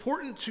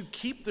important to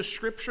keep the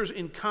scriptures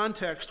in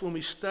context when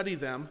we study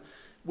them,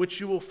 which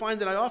you will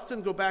find that I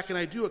often go back and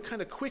I do a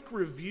kind of quick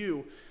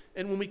review.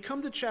 And when we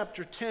come to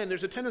chapter 10,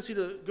 there's a tendency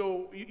to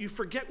go, you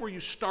forget where you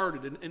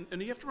started. And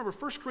you have to remember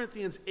 1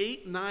 Corinthians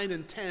 8, 9,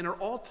 and 10 are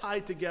all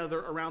tied together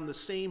around the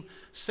same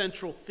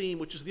central theme,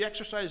 which is the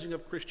exercising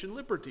of Christian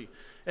liberty.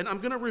 And I'm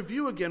going to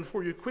review again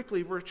for you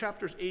quickly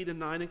chapters 8 and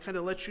 9 and kind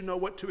of let you know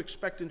what to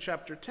expect in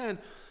chapter 10,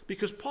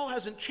 because Paul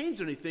hasn't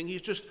changed anything.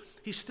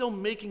 He's still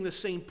making the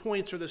same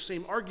points or the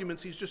same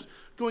arguments. He's just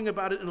going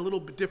about it in a little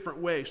bit different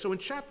way. So in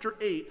chapter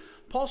 8,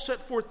 Paul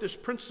set forth this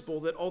principle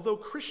that although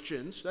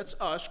Christians, that's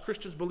us,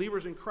 Christians,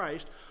 believers in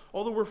Christ,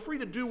 although we're free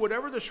to do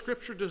whatever the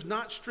scripture does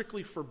not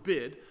strictly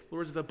forbid, in other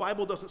words, the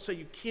Bible doesn't say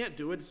you can't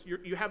do it,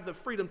 you have the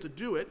freedom to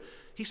do it.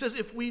 He says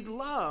if we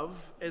love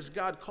as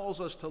God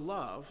calls us to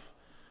love,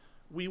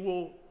 we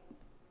will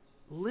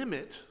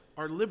limit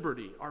our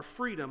liberty, our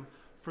freedom,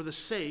 for the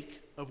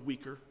sake of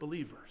weaker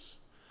believers.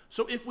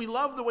 So if we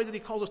love the way that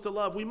he calls us to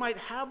love, we might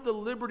have the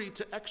liberty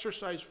to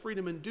exercise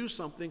freedom and do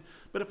something,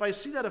 but if I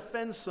see that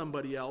offends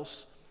somebody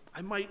else,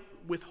 I might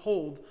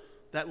withhold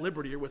that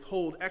liberty or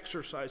withhold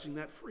exercising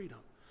that freedom.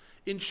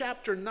 In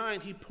chapter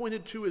 9, he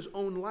pointed to his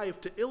own life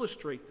to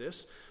illustrate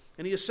this,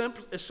 and he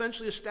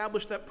essentially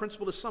established that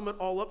principle to sum it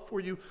all up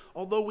for you.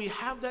 Although we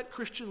have that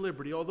Christian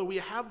liberty, although we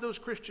have those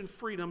Christian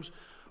freedoms,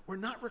 we're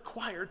not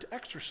required to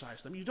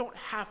exercise them. You don't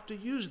have to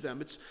use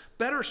them. It's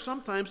better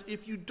sometimes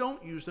if you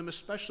don't use them,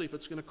 especially if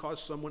it's going to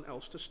cause someone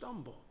else to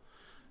stumble.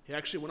 He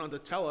actually went on to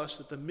tell us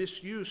that the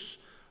misuse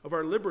of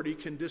our liberty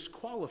can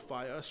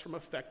disqualify us from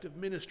effective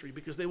ministry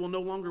because they will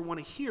no longer want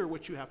to hear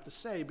what you have to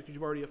say because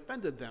you've already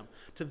offended them.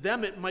 To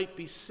them it might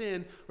be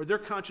sin, or their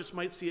conscience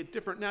might see it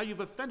different. Now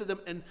you've offended them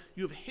and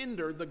you've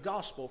hindered the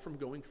gospel from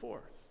going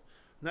forth.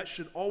 And that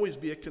should always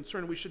be a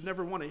concern. We should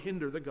never want to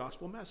hinder the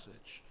gospel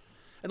message.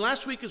 And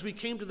last week, as we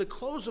came to the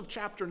close of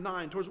chapter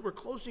 9, towards we're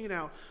closing it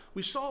out,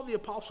 we saw the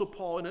Apostle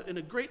Paul in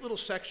a great little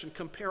section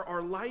compare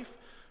our life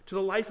to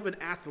the life of an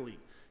athlete.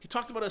 He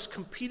talked about us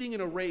competing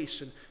in a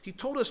race, and he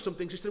told us some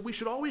things. He said we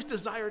should always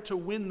desire to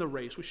win the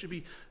race. We should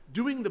be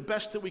doing the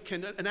best that we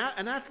can. An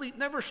athlete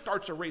never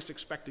starts a race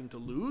expecting to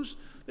lose.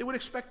 They would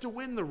expect to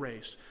win the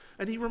race.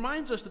 And he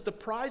reminds us that the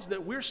prize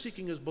that we're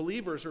seeking as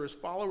believers or as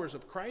followers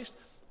of Christ,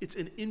 it's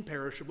an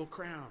imperishable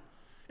crown.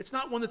 It's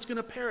not one that's going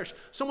to perish.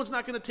 Someone's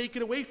not going to take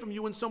it away from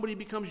you when somebody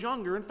becomes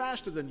younger and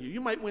faster than you.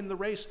 You might win the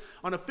race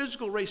on a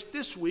physical race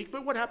this week,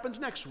 but what happens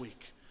next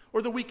week?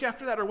 Or the week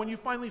after that, or when you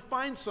finally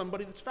find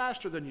somebody that's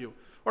faster than you.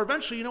 Or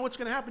eventually, you know what's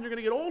going to happen? You're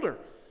going to get older.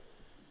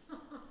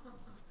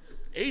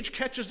 Age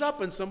catches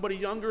up and somebody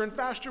younger and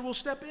faster will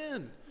step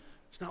in.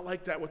 It's not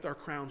like that with our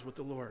crowns with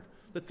the Lord.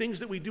 The things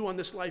that we do on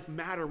this life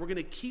matter. We're going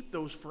to keep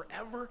those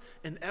forever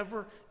and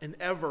ever and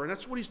ever. And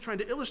that's what he's trying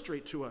to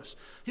illustrate to us.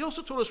 He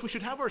also told us we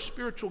should have our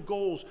spiritual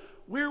goals,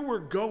 where we're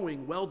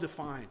going, well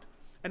defined.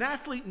 An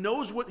athlete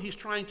knows what he's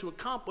trying to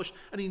accomplish,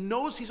 and he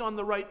knows he's on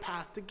the right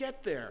path to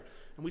get there.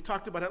 And we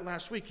talked about it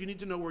last week. You need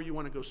to know where you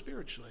want to go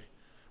spiritually.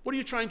 What are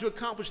you trying to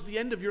accomplish at the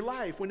end of your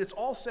life? When it's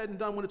all said and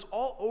done, when it's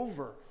all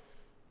over,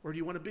 where do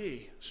you want to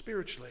be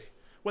spiritually?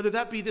 Whether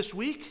that be this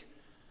week,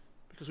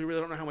 because we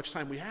really don't know how much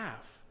time we have,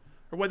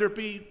 or whether it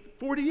be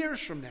 40 years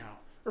from now,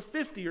 or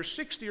 50, or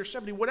 60, or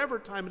 70, whatever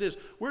time it is,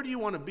 where do you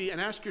want to be? And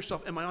ask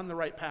yourself, am I on the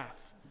right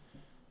path?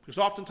 Because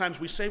oftentimes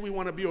we say we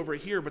want to be over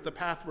here, but the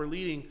path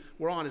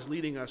we're on is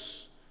leading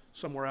us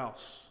somewhere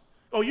else.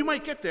 Oh, you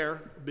might get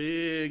there,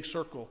 big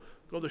circle.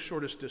 Go the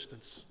shortest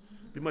distance.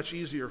 Be much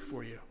easier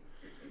for you.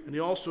 And he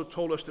also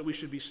told us that we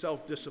should be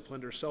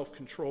self-disciplined or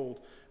self-controlled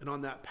and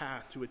on that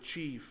path to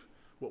achieve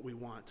what we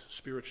want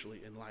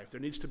spiritually in life. There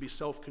needs to be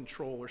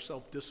self-control or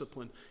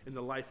self-discipline in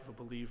the life of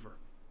a believer.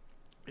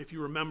 If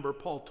you remember,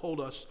 Paul told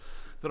us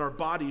that our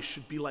bodies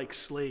should be like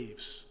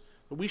slaves.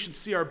 But we should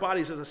see our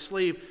bodies as a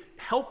slave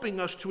helping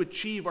us to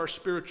achieve our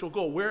spiritual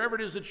goal. Wherever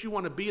it is that you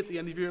want to be at the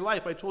end of your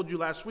life, I told you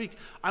last week,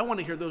 I want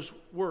to hear those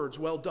words,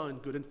 well done,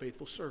 good and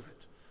faithful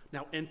servant.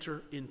 Now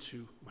enter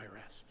into my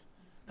rest.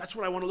 That's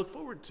what I want to look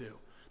forward to.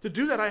 To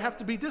do that, I have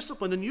to be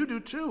disciplined, and you do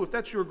too, if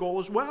that's your goal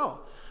as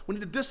well. We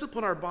need to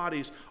discipline our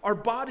bodies. Our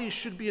bodies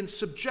should be in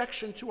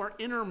subjection to our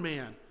inner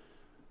man.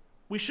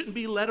 We shouldn't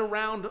be led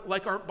around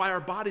by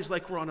our bodies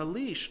like we're on a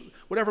leash.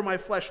 Whatever my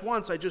flesh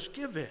wants, I just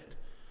give it.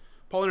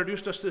 Paul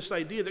introduced us to this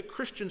idea that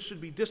Christians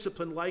should be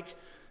disciplined like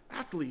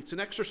athletes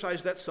and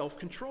exercise that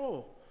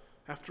self-control.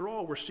 After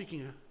all, we're seeking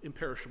an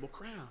imperishable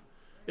crown.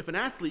 If an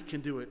athlete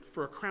can do it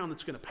for a crown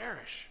that's going to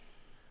perish,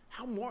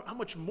 how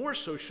much more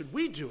so should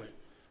we do it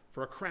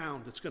for a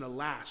crown that's going to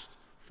last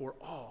for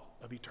all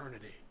of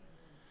eternity?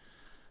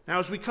 Now,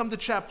 as we come to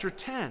chapter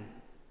 10,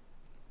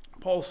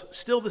 Paul's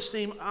still the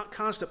same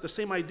concept, the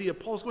same idea.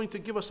 Paul's going to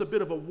give us a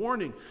bit of a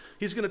warning.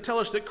 He's going to tell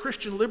us that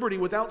Christian liberty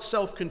without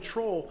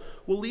self-control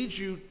will lead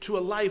you to a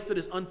life that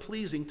is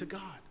unpleasing to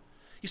God.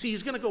 You see,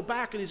 he's going to go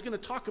back and he's going to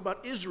talk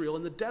about Israel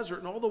in the desert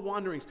and all the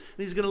wanderings,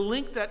 and he's going to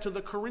link that to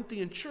the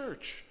Corinthian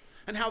church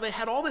and how they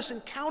had all this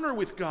encounter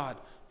with God,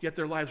 yet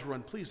their lives were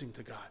unpleasing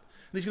to God.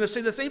 And he's going to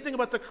say the same thing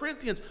about the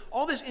Corinthians.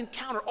 All this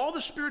encounter, all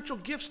the spiritual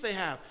gifts they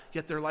have,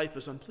 yet their life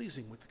is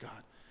unpleasing with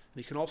God.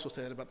 And he can also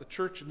say that about the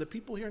church and the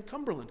people here in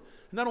Cumberland.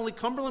 And not only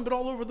Cumberland, but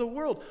all over the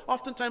world.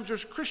 Oftentimes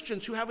there's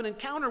Christians who have an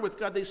encounter with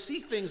God. They see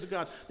things of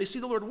God. They see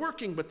the Lord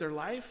working, but their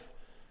life,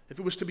 if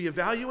it was to be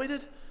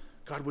evaluated,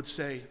 God would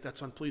say,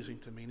 that's unpleasing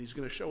to me. And he's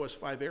going to show us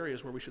 5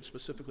 areas where we should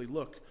specifically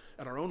look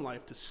at our own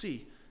life to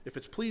see if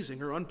it's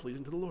pleasing or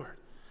unpleasing to the Lord.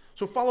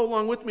 So follow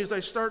along with me as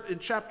I start in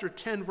chapter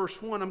 10,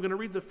 verse 1. I'm going to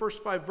read the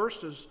first 5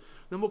 verses,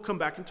 then we'll come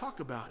back and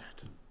talk about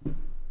it.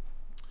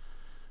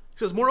 It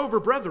says, "Moreover,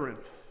 brethren,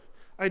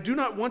 I do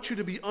not want you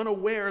to be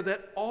unaware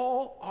that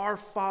all our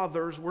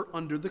fathers were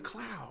under the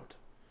cloud.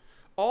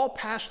 All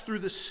passed through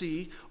the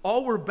sea.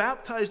 All were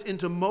baptized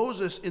into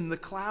Moses in the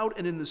cloud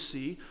and in the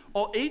sea.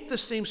 All ate the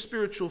same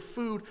spiritual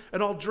food,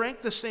 and all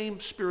drank the same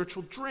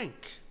spiritual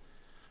drink.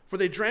 For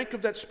they drank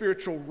of that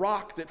spiritual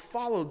rock that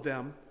followed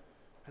them,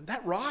 and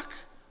that rock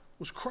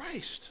was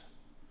Christ.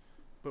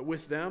 But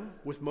with them,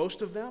 with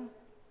most of them,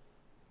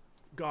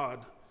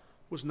 God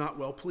was not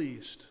well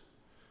pleased,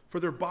 for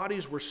their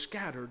bodies were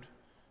scattered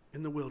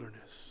in the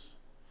wilderness."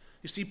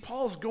 You see,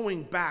 Paul's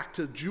going back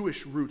to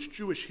Jewish roots,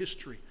 Jewish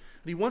history,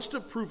 and he wants to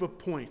prove a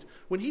point.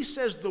 When he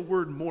says the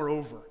word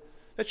 "moreover,"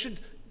 that should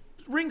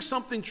ring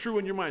something true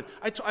in your mind.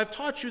 I've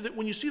taught you that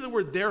when you see the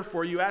word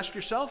 "therefore," you ask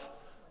yourself,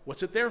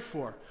 what's it there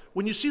for?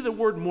 When you see the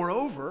word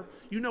 "moreover,"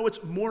 you know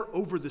it's more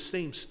over the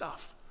same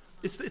stuff.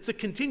 It's a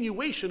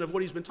continuation of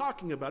what he's been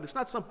talking about. It's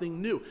not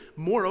something new.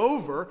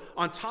 Moreover,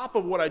 on top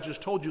of what I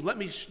just told you, let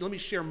me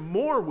share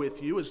more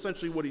with you, is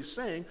essentially what he's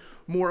saying.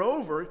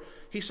 Moreover,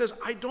 he says,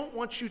 I don't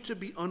want you to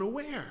be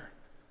unaware.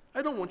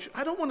 I don't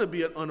want to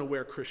be an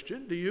unaware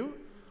Christian, do you?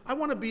 I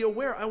want to be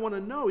aware. I want to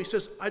know. He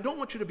says, I don't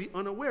want you to be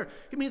unaware.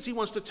 It means he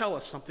wants to tell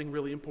us something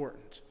really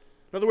important.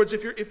 In other words,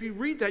 if you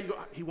read that,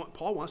 you go,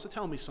 Paul wants to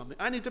tell me something.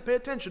 I need to pay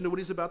attention to what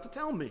he's about to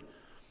tell me.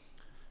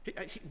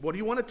 What do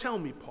you want to tell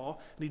me,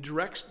 Paul? And he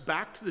directs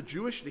back to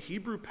the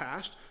Hebrew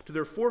past, to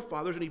their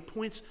forefathers, and he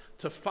points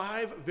to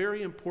 5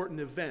 very important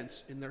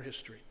events in their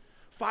history.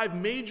 5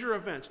 major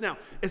events. Now,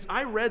 as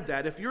I read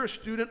that, if you're a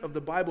student of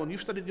the Bible and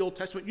you've studied the Old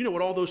Testament, you know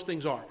what all those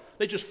things are.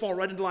 They just fall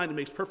right into line and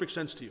makes perfect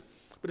sense to you.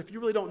 But if you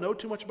really don't know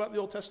too much about the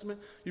Old Testament,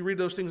 you read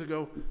those things and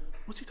go,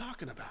 what's he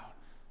talking about?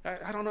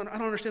 I don't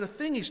understand a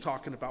thing he's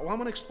talking about. Well, I'm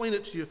going to explain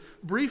it to you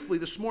briefly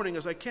this morning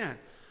as I can.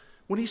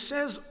 When he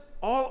says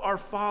all our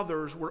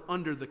fathers were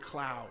under the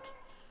cloud,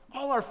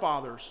 all our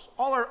fathers,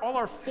 all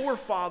our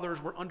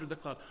forefathers were under the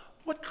cloud.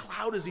 What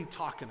cloud is he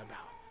talking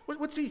about?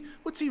 What's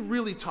he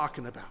really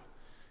talking about?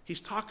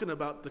 He's talking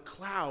about the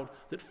cloud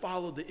that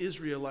followed the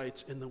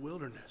Israelites in the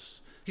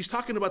wilderness. He's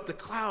talking about the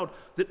cloud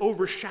that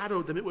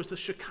overshadowed them. It was the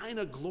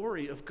Shekinah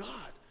glory of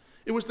God.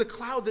 It was the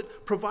cloud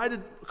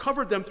that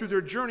covered them through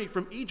their journey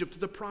from Egypt to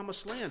the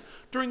promised land.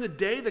 During the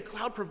day, the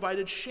cloud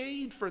provided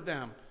shade for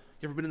them.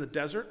 You ever been in the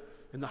desert,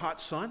 in the hot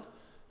sun?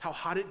 How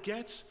hot it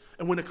gets?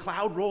 And when a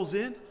cloud rolls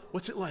in,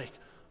 what's it like?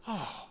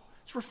 Oh,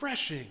 it's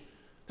refreshing.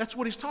 That's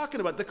what he's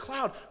talking about. The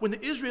cloud. When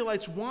the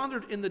Israelites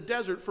wandered in the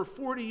desert for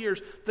 40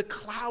 years, the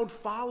cloud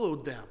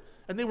followed them.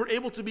 And they were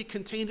able to be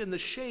contained in the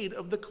shade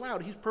of the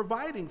cloud. He's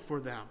providing for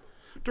them.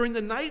 During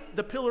the night,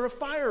 the pillar of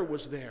fire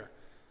was there.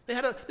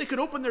 They could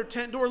open their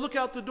tent door, look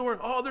out the door,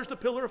 and oh, there's the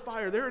pillar of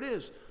fire. There it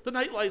is. The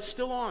night light's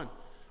still on.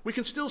 We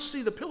can still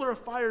see the pillar of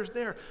fire is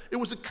there. It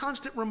was a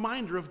constant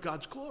reminder of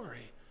God's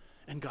glory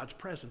and God's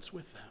presence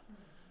with them.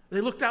 They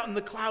looked out and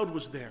the cloud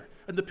was there.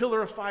 And the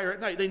pillar of fire at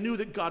night, they knew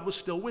that God was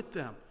still with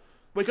them.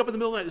 Wake up in the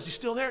middle of the night, is he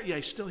still there? Yeah,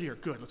 he's still here.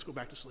 Good, let's go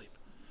back to sleep.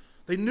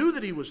 They knew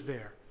that he was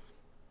there.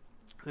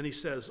 Then he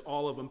says,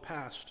 all of them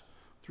passed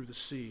through the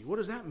sea. What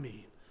does that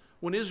mean?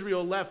 When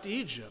Israel left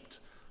Egypt,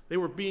 they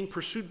were being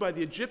pursued by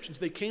the Egyptians.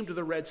 They came to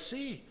the Red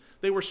Sea.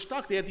 They were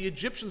stuck. They had the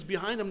Egyptians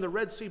behind them, the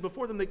Red Sea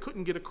before them. They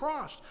couldn't get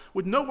across.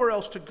 With nowhere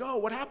else to go,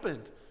 what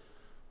happened?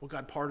 Well,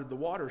 God parted the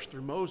waters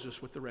through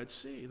Moses with the Red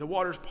Sea. The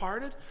waters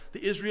parted.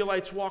 The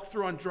Israelites walked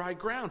through on dry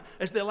ground.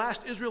 As the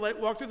last Israelite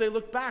walked through, they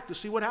looked back to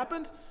see what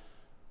happened.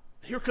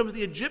 Here comes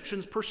the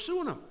Egyptians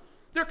pursuing them.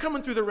 They're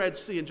coming through the Red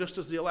Sea, and just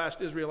as the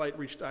last Israelite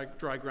reached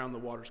dry ground, the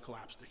waters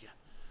collapsed again.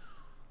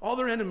 All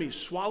their enemies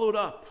swallowed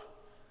up.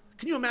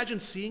 Can you imagine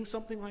seeing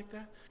something like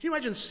that? Can you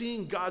imagine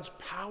seeing God's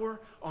power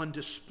on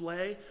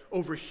display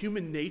over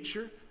human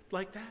nature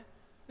like that?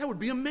 That would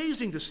be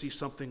amazing to see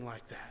something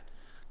like that.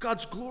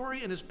 God's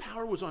glory and his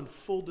power was on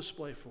full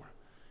display for him.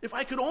 If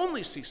I could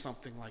only see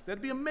something like that,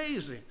 it'd be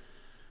amazing.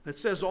 And it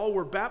says all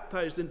were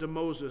baptized into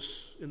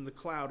Moses in the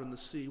cloud and the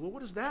sea. Well,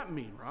 what does that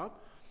mean, Rob?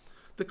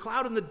 The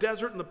cloud in the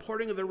desert and the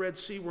parting of the Red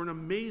Sea were an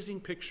amazing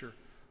picture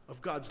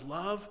of God's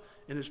love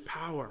and his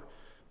power.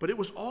 But it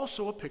was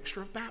also a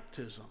picture of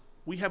baptism.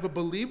 We have a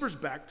believer's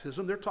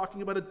baptism. They're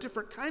talking about a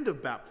different kind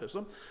of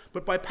baptism.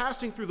 But by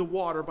passing through the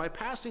water, by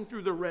passing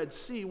through the Red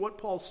Sea, what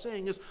Paul's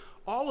saying is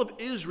all of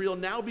Israel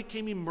now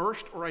became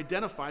immersed or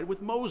identified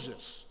with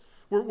Moses.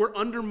 We're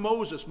under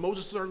Moses.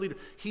 Moses is our leader.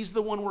 He's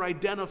the one we're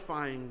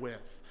identifying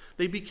with.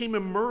 They became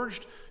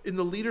immersed in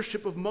the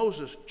leadership of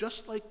Moses,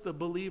 just like the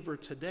believer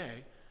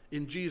today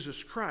in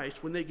Jesus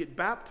Christ. When they get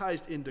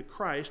baptized into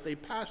Christ, they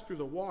pass through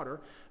the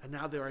water, and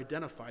now they're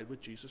identified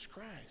with Jesus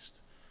Christ.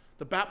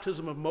 The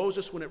baptism of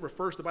Moses, when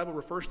the Bible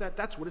refers to that,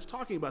 that's what it's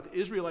talking about. The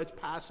Israelites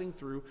passing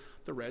through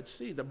the Red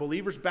Sea. The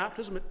believer's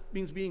baptism, it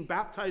means being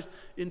baptized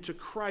into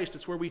Christ.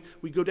 It's where we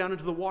go down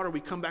into the water, we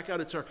come back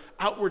out. It's our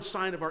outward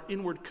sign of our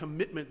inward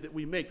commitment that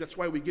we make. That's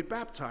why we get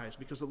baptized,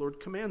 because the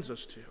Lord commands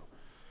us to.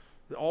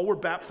 All were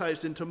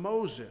baptized into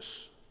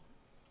Moses.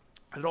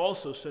 It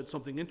also said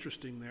something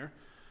interesting there.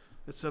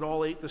 It said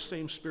all ate the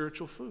same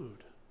spiritual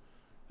food.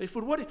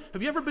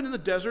 Have you ever been in the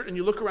desert and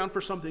you look around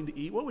for something to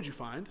eat? What would you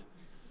find?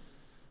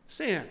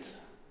 Sand.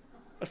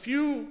 A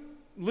few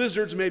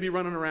lizards maybe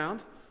running around.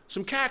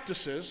 Some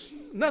cactuses.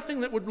 Nothing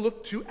that would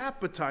look too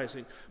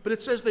appetizing. But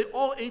it says they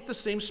all ate the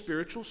same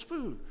spiritual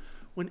food.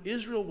 When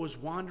Israel was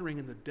wandering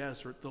in the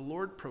desert, the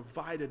Lord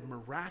provided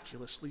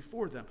miraculously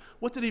for them.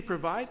 What did he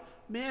provide?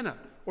 Manna,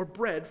 or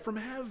bread from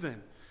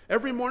heaven.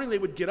 Every morning they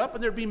would get up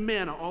and there'd be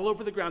manna all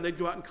over the ground. They'd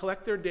go out and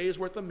collect their day's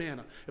worth of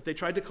manna. If they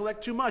tried to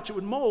collect too much, it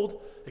would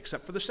mold,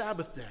 except for the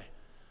Sabbath day.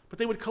 But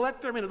they would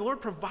collect their manna. The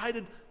Lord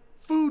provided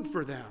food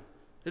for them.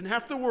 They didn't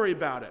have to worry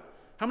about it.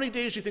 How many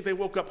days do you think they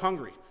woke up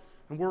hungry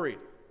and worried?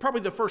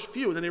 Probably the first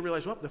few, and then they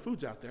realized, well, the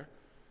food's out there.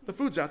 The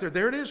food's out there.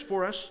 There it is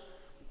for us.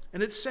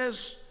 And it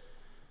says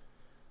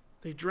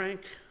they drank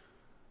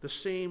the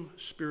same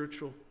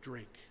spiritual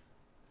drink.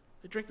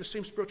 They drank the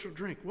same spiritual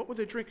drink. What were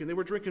they drinking? They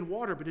were drinking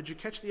water, but did you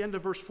catch the end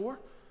of verse 4?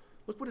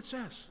 Look what it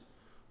says.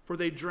 For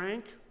they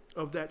drank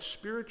of that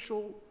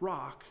spiritual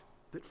rock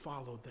that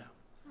followed them.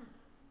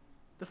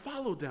 That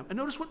followed them. And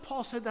notice what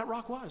Paul said that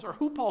rock was, or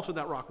who Paul said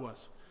that rock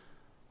was.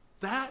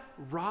 That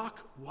rock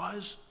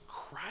was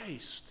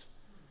Christ.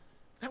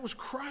 That was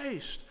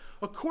Christ.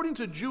 According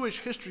to Jewish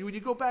history, when you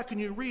go back and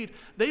you read,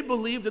 they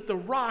believed that the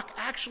rock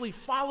actually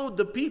followed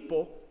the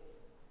people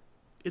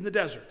in the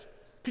desert.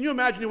 Can you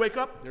imagine you wake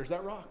up? There's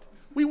that rock.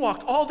 We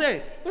walked all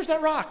day. There's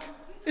that rock.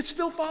 It's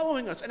still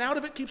following us. And out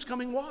of it keeps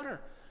coming water.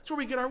 That's where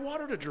we get our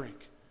water to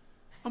drink.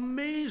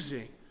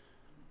 Amazing.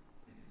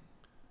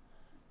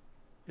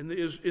 In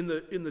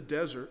the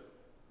desert,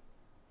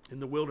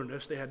 in the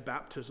wilderness, they had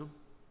baptism,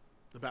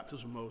 the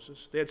baptism of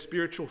Moses. They had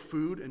spiritual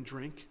food and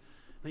drink.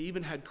 They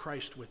even had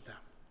Christ with them.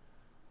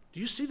 Do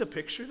you see the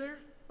picture there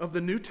of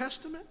the New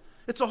Testament?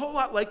 It's a whole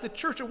lot like the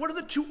church. And what are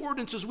the two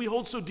ordinances we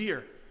hold so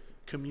dear?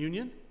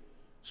 Communion,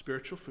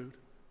 spiritual food,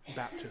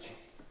 baptism.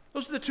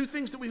 Those are the two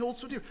things that we hold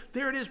so dear.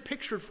 There it is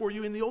pictured for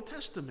you in the Old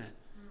Testament.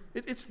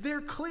 It's there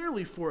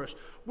clearly for us.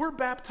 We're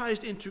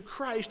baptized into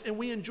Christ and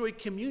we enjoy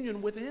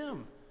communion with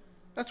him.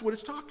 That's what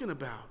it's talking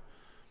about.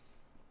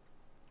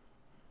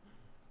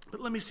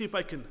 But let me see if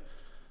I can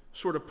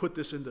sort of put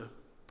this into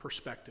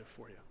perspective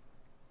for you.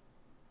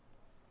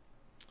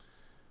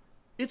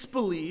 It's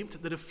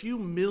believed that a few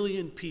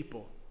million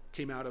people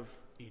came out of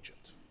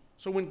Egypt.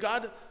 So when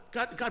God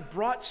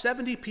brought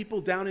 70 people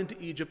down into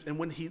Egypt, and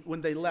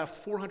when they left,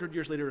 400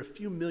 years later, a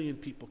few million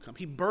people come.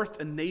 He birthed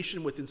a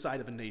nation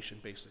inside of a nation,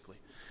 basically.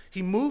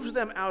 He moves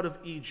them out of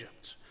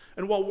Egypt.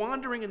 And while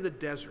wandering in the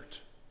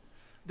desert,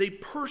 they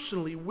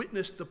personally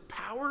witnessed the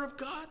power of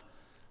God,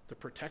 the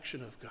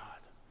protection of God,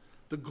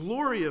 the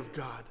glory of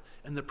God,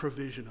 and the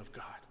provision of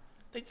God.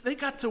 They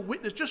got to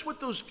witness, just with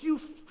those few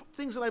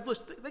things that I've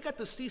listed, they got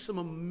to see some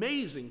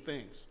amazing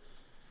things.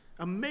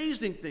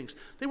 Amazing things.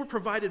 They were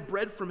provided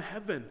bread from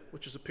heaven,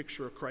 which is a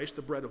picture of Christ,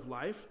 the bread of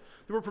life.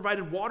 They were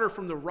provided water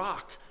from the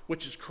rock,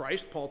 which is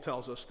Christ. Paul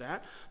tells us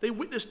that. They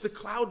witnessed the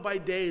cloud by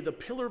day, the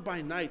pillar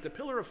by night, the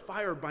pillar of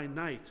fire by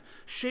night,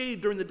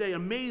 shade during the day,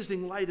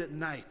 amazing light at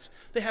night.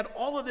 They had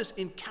all of this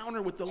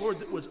encounter with the Lord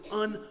that was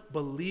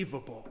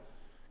unbelievable.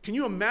 Can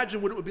you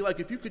imagine what it would be like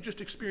if you could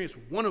just experience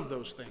one of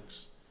those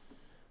things?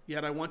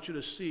 Yet I want you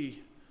to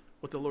see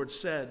what the Lord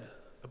said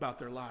about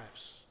their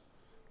lives.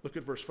 Look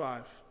at verse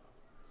 5.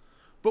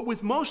 But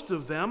with most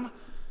of them,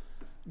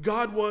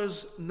 God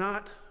was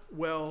not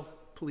well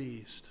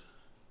pleased,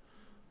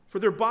 for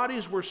their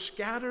bodies were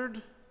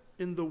scattered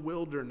in the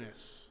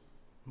wilderness.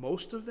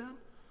 Most of them?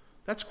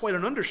 That's quite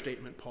an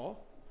understatement,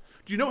 Paul.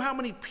 Do you know how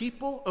many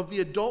people of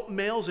the adult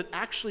males that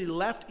actually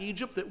left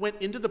Egypt that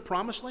went into the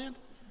promised land?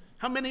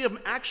 How many of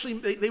them actually,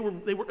 they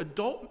were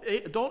adult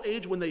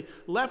age when they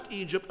left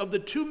Egypt? Of the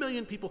 2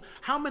 million people,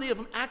 how many of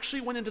them actually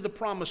went into the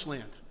promised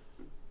land?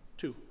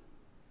 2.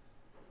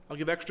 I'll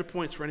give extra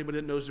points for anybody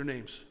that knows their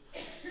names.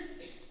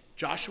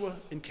 Joshua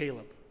and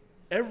Caleb.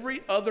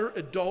 Every other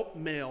adult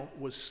male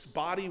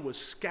body was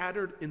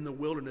scattered in the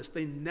wilderness.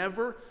 They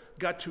never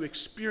got to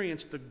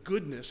experience the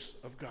goodness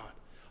of God.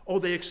 Oh,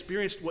 they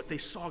experienced what they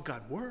saw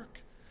God work.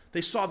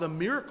 They saw the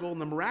miracle and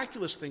the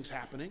miraculous things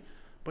happening,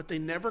 but they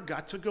never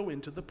got to go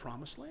into the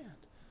promised land.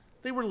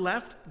 They were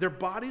left, their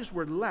bodies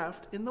were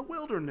left in the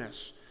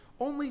wilderness.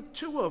 Only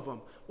 2 of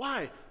them.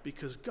 Why?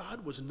 Because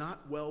God was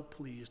not well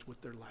pleased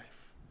with their life.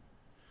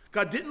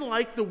 God didn't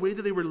like the way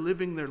that they were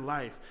living their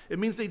life. It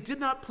means they did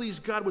not please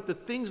God with the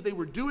things they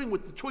were doing,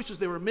 with the choices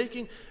they were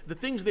making, the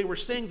things they were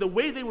saying, the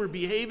way they were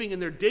behaving in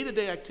their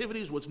day-to-day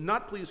activities was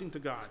not pleasing to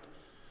God.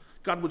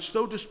 God was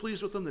so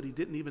displeased with them that he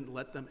didn't even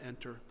let them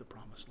enter the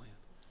promised land.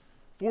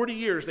 40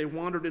 years they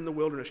wandered in the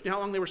wilderness. You know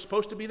how long they were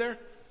supposed to be there?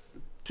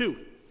 2.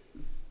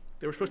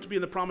 They were supposed to be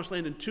in the promised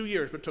land in 2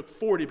 years, but it took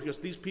 40 because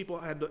these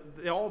people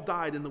they all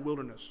died in the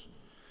wilderness.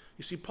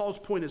 You see, Paul's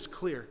point is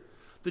clear.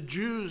 The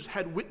Jews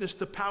had witnessed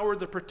the power,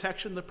 the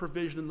protection, the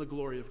provision, and the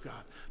glory of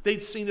God.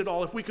 They'd seen it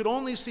all. If we could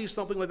only see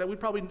something like that, we'd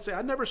probably say,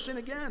 I'd never sin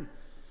again.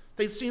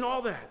 They'd seen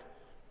all that.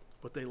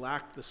 But they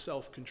lacked the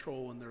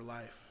self-control in their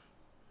life.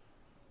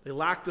 They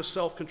lacked the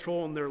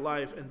self-control in their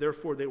life, and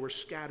therefore they were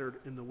scattered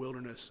in the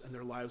wilderness, and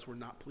their lives were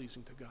not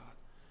pleasing to God.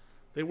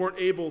 They weren't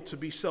able to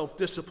be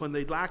self-disciplined.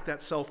 They lacked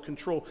that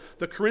self-control.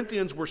 The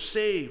Corinthians were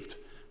saved.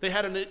 They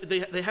had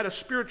a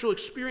spiritual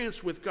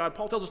experience with God.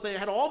 Paul tells us they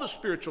had all the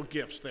spiritual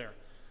gifts there.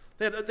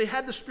 They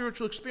had the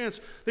spiritual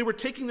experience. They were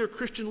taking their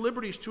Christian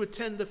liberties to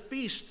attend the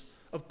feasts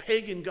of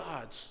pagan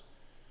gods.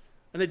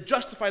 And they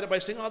justified it by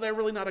saying, they're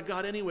really not a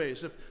God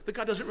anyways. If the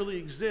God doesn't really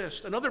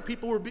exist. And other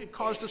people were being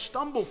caused to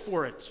stumble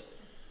for it.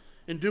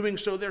 In doing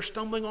so, they're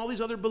stumbling all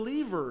these other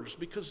believers.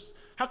 Because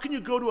how can you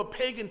go to a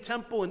pagan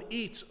temple and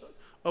eat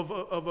of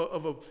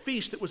a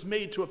feast that was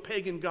made to a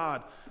pagan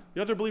god?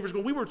 The other believers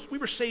go, we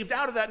were saved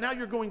out of that. Now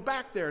you're going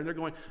back there. And they're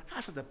going,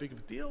 that's not that big of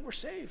a deal. We're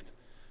saved.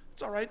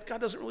 It's all right. God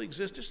doesn't really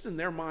exist. It's just in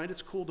their mind.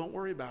 It's cool. Don't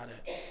worry about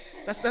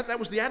it. That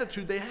was the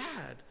attitude they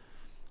had.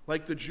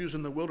 Like the Jews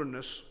in the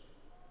wilderness,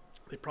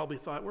 they probably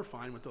thought, we're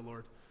fine with the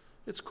Lord.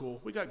 It's cool.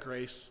 We got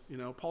grace.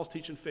 Paul's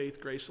teaching faith,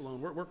 grace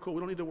alone. We're cool. We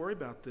don't need to worry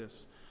about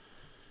this.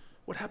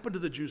 What happened to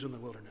the Jews in the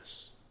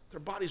wilderness? Their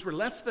bodies were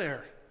left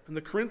there. And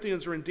the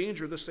Corinthians are in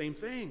danger of the same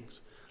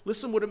things.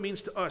 Listen what it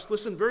means to us.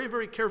 Listen very,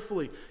 very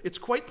carefully. It's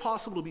quite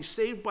possible to be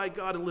saved by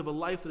God and live a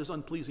life that is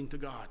unpleasing to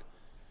God.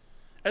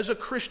 As a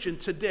Christian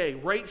today,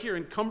 right here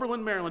in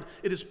Cumberland, Maryland,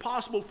 it is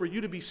possible for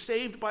you to be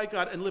saved by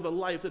God and live a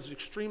life that is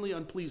extremely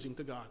unpleasing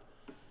to God.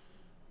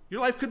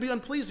 Your life could be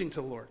unpleasing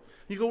to the Lord.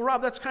 You go,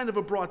 Rob, that's kind of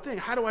a broad thing.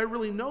 How do I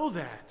really know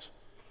that?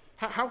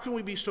 How can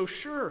we be so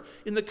sure?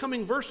 In the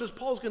coming verses,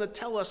 Paul's going to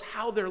tell us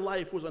how their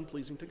life was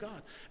unpleasing to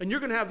God. And you're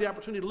going to have the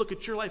opportunity to look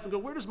at your life and go,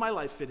 where does my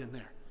life fit in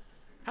there?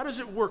 How does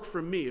it work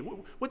for me?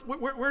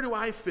 Where do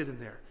I fit in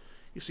there?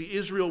 You see,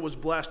 Israel was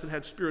blessed and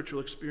had spiritual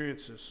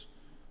experiences,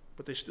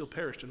 but they still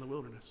perished in the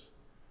wilderness.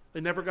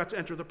 They never got to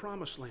enter the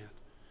promised land.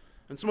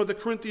 And some of the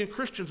Corinthian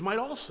Christians might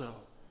also.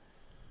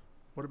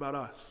 What about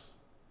us?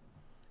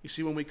 You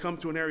see, when we come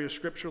to an area of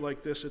Scripture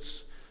like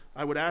this,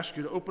 I would ask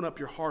you to open up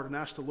your heart and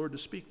ask the Lord to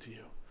speak to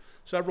you.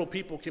 Several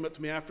people came up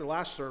to me after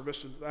last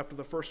service, and after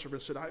the first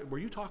service, said, were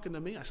you talking to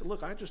me? I said,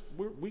 look,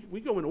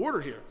 we go in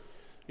order here.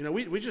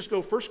 We just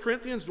go 1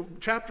 Corinthians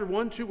chapter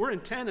 1, 2, we're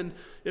in 10, and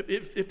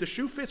if the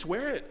shoe fits,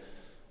 wear it.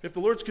 If the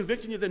Lord's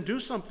convicting you, then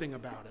do something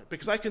about it.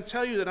 Because I can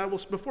tell you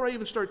that before I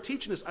even start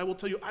teaching this, I will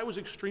tell you I was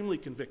extremely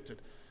convicted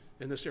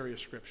in this area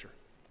of Scripture.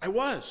 I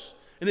was.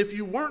 And if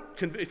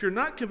you're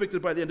not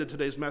convicted by the end of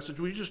today's message,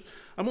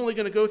 I'm only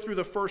going to go through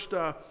the first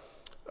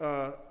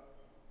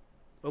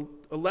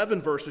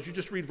 11 verses. You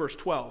just read verse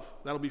 12.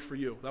 That'll be for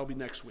you. That'll be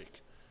next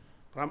week.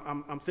 But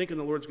I'm thinking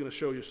the Lord's going to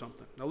show you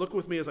something. Now look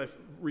with me as I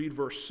read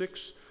verse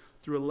 6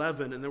 through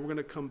 11, and then we're going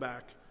to come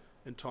back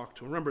and talk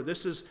to them. Remember,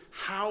 this is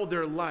how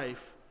their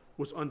life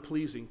was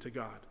unpleasing to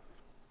God.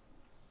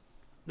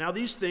 Now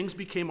these things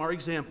became our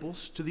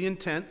examples to the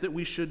intent that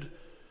we should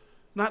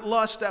not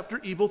lust after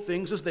evil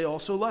things as they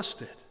also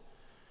lusted.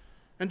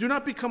 And do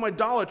not become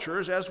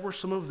idolaters, as were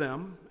some of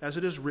them, as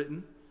it is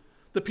written,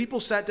 the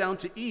people sat down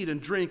to eat and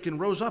drink and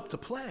rose up to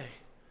play.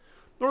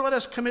 Nor let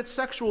us commit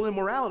sexual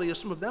immorality, as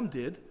some of them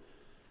did.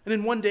 And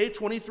in one day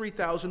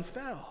 23,000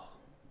 fell.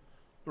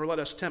 Nor let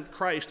us tempt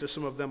Christ, as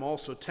some of them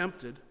also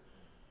tempted,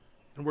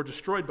 and were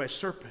destroyed by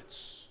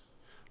serpents.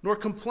 Nor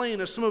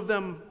complain, as some of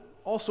them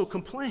also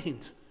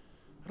complained.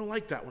 I don't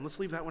like that one. Let's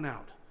leave that one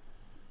out.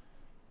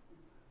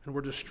 And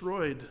were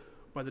destroyed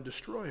by the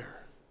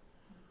destroyer.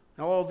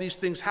 Now all these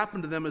things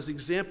happened to them as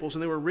examples,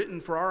 and they were written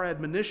for our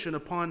admonition,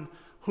 upon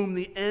whom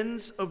the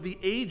ends of the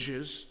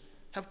ages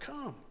have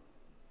come.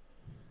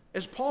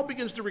 As Paul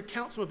begins to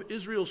recount some of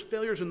Israel's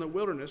failures in the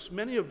wilderness,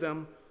 many of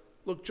them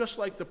look just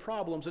like the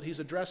problems that he's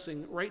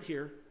addressing right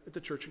here at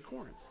the church in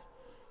Corinth.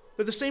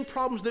 They're the same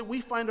problems that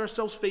we find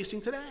ourselves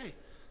facing today.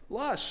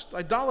 Lust,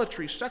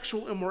 idolatry,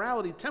 sexual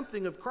immorality,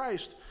 tempting of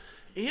Christ,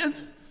 and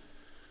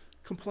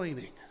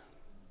complaining.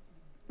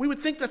 We would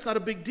think that's not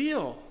a big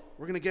deal.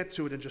 We're going to get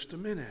to it in just a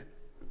minute.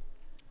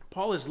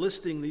 Paul is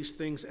listing these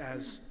things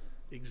as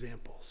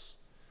examples.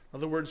 In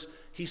other words,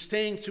 he's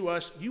saying to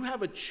us, you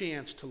have a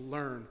chance to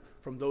learn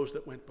from those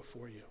that went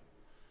before you.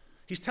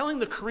 He's telling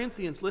the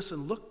Corinthians,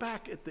 listen, look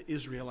back at the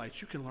Israelites.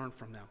 You can learn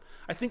from them.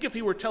 I think if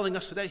he were telling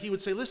us today, he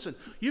would say, listen,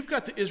 you've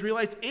got the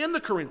Israelites and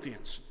the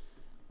Corinthians.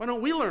 Why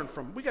don't we learn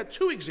from them? We got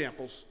 2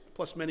 examples,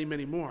 plus many,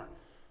 many more.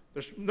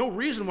 There's no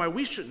reason why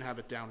we shouldn't have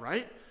it down,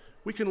 right?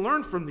 We can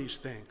learn from these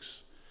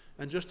things.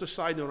 And just a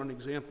side note on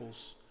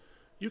examples,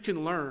 you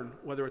can learn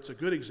whether it's a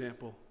good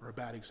example or a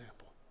bad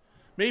example.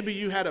 Maybe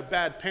you had a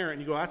bad parent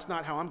and you go, that's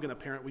not how I'm going to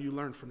parent. Well, you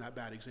learn from that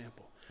bad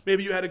example.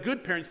 Maybe you had a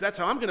good parent, so that's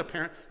how I'm going to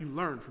parent. You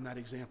learn from that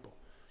example.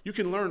 You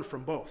can learn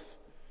from both.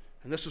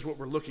 And this is what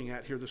we're looking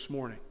at here this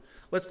morning.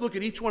 Let's look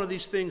at each one of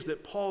these things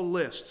that Paul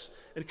lists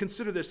and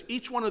consider this.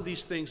 Each one of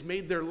these things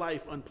made their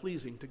life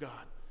unpleasing to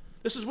God.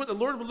 This is what the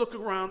Lord would look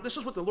around, this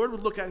is what the Lord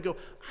would look at and go,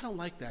 I don't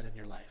like that in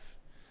your life.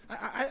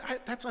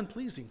 That's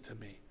unpleasing to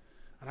me.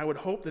 And I would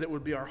hope that it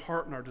would be our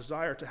heart and our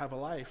desire to have a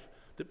life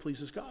that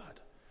pleases God.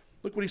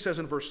 Look what he says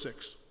in verse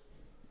 6.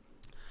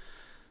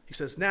 He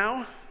says,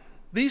 now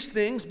these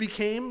things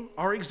became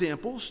our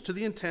examples to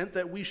the intent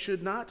that we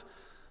should not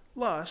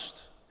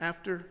lust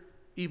after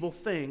evil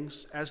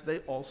things as they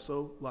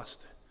also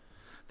lusted.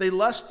 They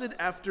lusted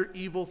after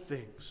evil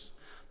things.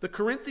 The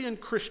Corinthian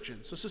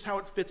Christians, this is how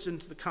it fits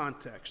into the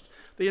context.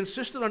 They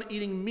insisted on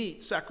eating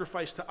meat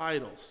sacrificed to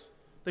idols.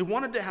 They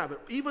wanted to have it,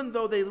 even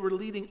though they were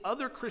leading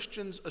other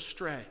Christians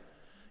astray.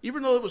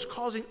 Even though it was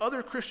causing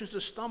other Christians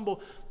to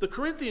stumble, the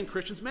Corinthian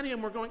Christians, many of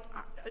them were going,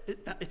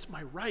 it's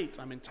my right,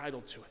 I'm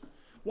entitled to it.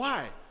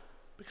 Why?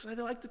 Because they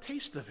liked the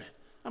taste of it.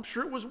 I'm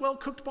sure it was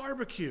well-cooked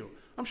barbecue.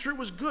 I'm sure it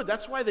was good.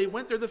 That's why they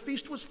went there. The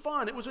feast was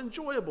fun. It was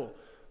enjoyable.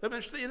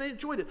 They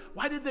enjoyed it.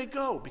 Why did they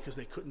go? Because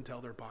they couldn't tell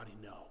their body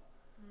no.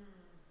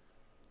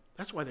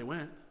 That's why they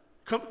went.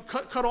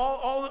 Cut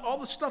all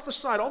the stuff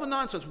aside, all the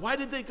nonsense. Why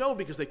did they go?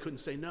 Because they couldn't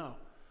say no.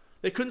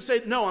 They couldn't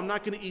say, no, I'm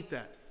not going to eat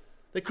that.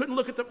 They couldn't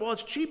look at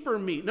it's cheaper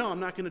meat. No, I'm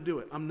not going to do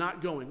it. I'm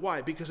not going.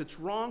 Why? Because it's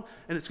wrong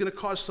and it's going to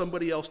cause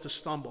somebody else to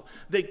stumble.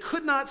 They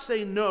could not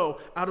say no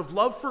out of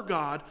love for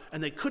God,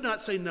 and they could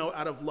not say no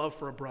out of love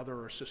for a brother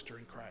or a sister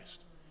in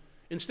Christ.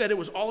 Instead, it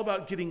was all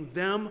about getting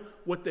them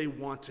what they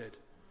wanted.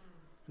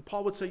 And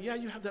Paul would say, yeah,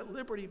 you have that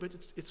liberty, but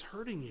it's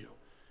hurting you.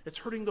 It's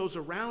hurting those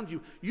around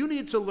you. You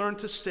need to learn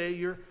to say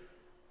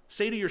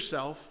to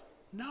yourself,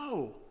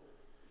 no.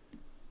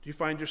 Do you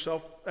find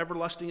yourself ever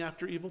lusting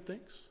after evil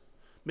things?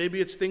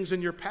 Maybe it's things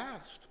in your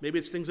past. Maybe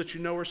it's things that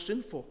you know are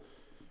sinful.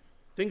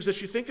 Things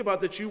that you think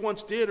about that you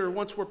once did or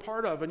once were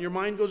part of, and your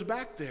mind goes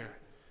back there.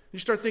 You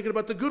start thinking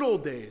about the good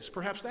old days.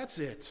 Perhaps that's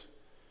it.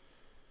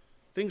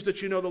 Things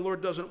that you know the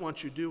Lord doesn't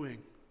want you doing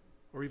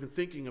or even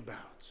thinking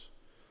about.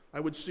 I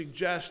would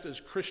suggest as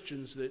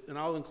Christians that, and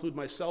I'll include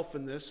myself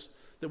in this,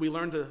 that we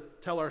learn to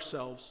tell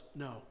ourselves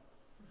no.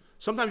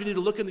 Sometimes you need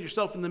to look into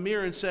yourself in the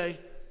mirror and say,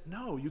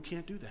 no, you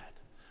can't do that.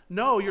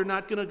 No, you're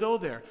not going to go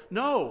there.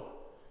 No.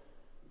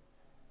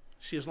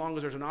 See, as long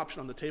as there's an option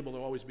on the table,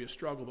 there'll always be a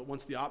struggle. But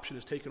once the option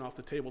is taken off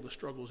the table, the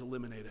struggle is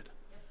eliminated.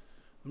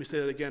 Let me say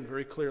that again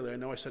very clearly. I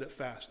know I said it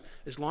fast.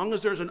 As long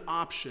as there's an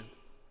option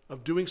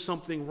of doing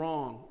something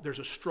wrong, there's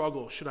a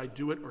struggle. Should I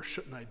do it or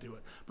shouldn't I do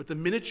it? But the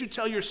minute you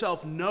tell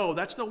yourself, no,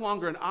 that's no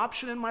longer an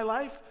option in my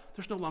life,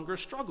 there's no longer a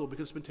struggle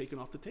because it's been taken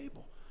off the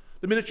table.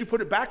 The minute you put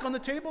it back on the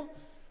table,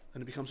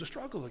 then it becomes a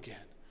struggle again.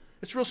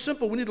 It's real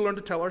simple. We need to learn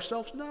to tell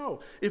ourselves no.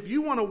 If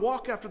you want to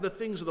walk after the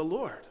things of the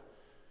Lord,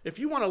 if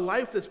you want a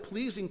life that's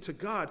pleasing to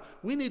God,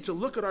 we need to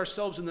look at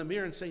ourselves in the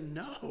mirror and say,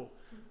 no,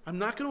 I'm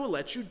not going to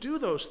let you do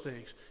those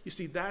things. You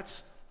see,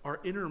 that's our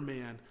inner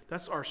man.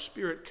 That's our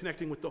spirit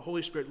connecting with the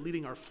Holy Spirit,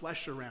 leading our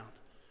flesh around.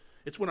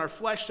 It's when our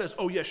flesh says,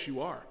 oh, yes,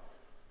 you are.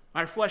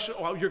 Our flesh,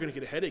 oh, you're going to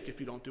get a headache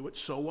if you don't do it.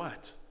 So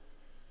what?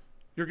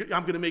 I'm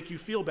going to make you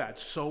feel bad.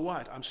 So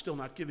what? I'm still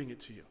not giving it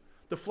to you.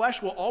 The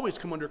flesh will always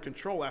come under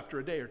control after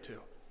a day or two.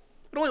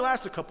 It only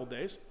lasts a couple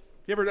days.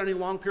 You ever done any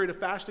long period of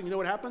fasting? You know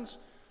what happens?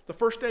 The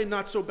first day,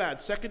 not so bad.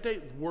 Second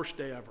day, worst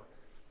day ever.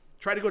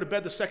 Try to go to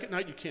bed the second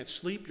night, you can't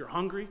sleep, you're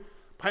hungry. By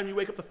the time you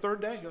wake up the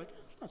third day, you're like,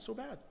 it's not so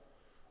bad.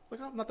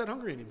 Like, I'm not that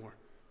hungry anymore.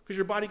 Because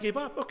your body gave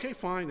up. Okay,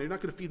 fine, you're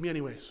not going to feed me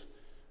anyways.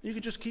 You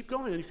can just keep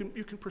going, and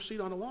you can proceed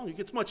on along. It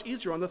gets much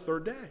easier on the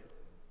third day.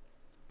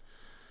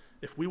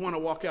 If we want to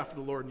walk after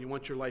the Lord and you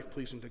want your life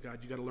pleasing to God,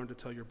 you got to learn to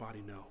tell your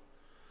body no.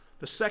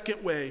 The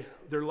second way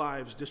their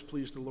lives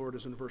displeased the Lord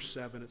is in verse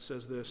 7. It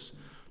says this,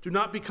 do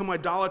not become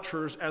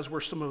idolaters as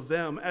were some of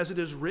them, as it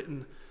is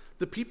written,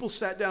 the people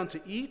sat down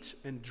to eat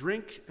and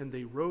drink, and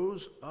they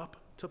rose up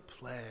to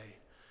play.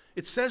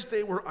 It says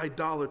they were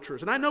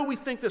idolaters. And I know we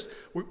think this,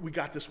 we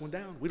got this one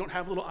down. We don't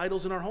have little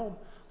idols in our home.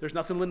 There's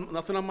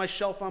nothing on my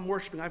shelf I'm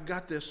worshiping. I've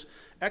got this.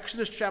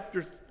 Exodus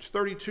chapter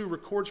 32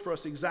 records for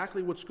us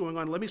exactly what's going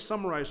on. Let me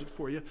summarize it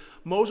for you.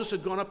 Moses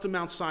had gone up to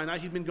Mount Sinai.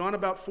 He'd been gone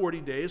about 40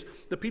 days.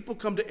 The people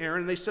come to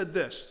Aaron and they said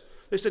this.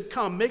 They said,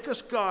 come, make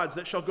us gods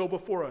that shall go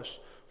before us.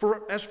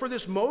 For as for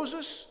this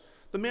Moses,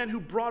 the man who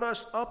brought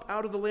us up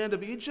out of the land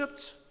of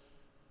Egypt,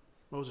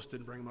 Moses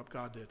didn't bring him up,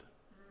 God did.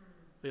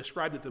 They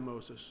ascribed it to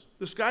Moses.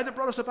 This guy that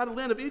brought us up out of the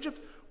land of Egypt,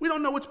 we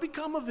don't know what's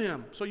become of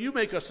him. So you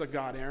make us a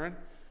god, Aaron.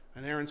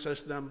 And Aaron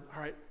says to them,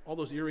 all right, all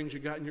those earrings you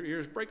got in your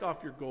ears, break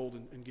off your gold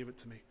and give it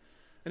to me.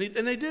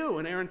 And they do.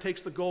 And Aaron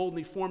takes the gold and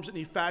he forms it and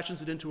he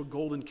fashions it into a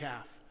golden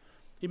calf.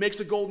 He makes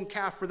a golden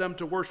calf for them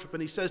to worship.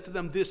 And he says to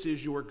them, this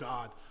is your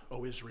God,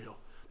 O Israel.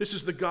 This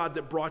is the God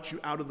that brought you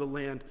out of the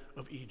land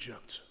of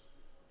Egypt.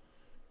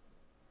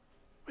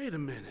 Wait a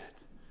minute.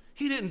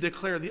 He didn't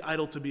declare the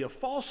idol to be a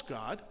false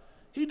god.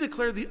 He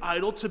declared the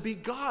idol to be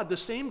God, the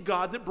same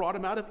God that brought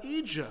him out of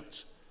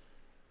Egypt.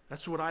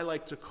 That's what I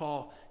like to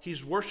call,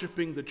 he's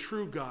worshiping the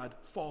true God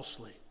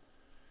falsely.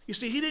 You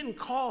see, he didn't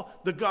call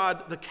the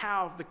God, the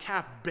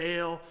calf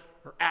Baal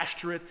or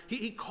Ashtoreth.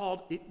 He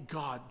called it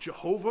God,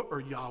 Jehovah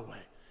or Yahweh.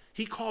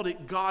 He called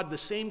it God, the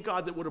same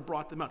God that would have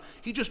brought them out.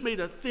 He just made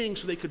a thing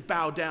so they could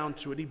bow down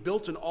to it. He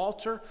built an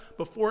altar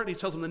before it, and he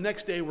tells them the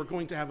next day we're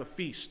going to have a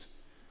feast.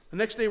 The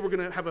next day we're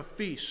going to have a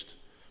feast.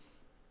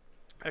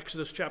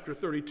 Exodus chapter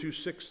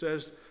 32:6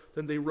 says,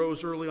 then they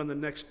rose early on the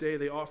next day.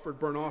 They offered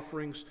burnt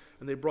offerings,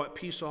 and they brought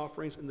peace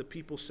offerings, and the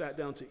people sat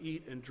down to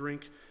eat and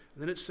drink.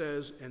 And then it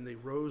says, and they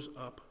rose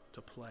up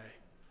to play.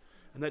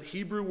 And that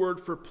Hebrew word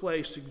for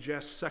play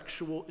suggests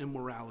sexual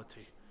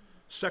immorality,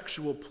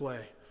 sexual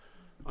play.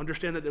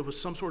 Understand that there was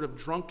some sort of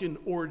drunken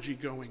orgy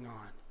going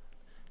on.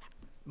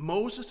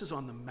 Moses is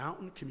on the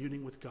mountain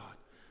communing with God,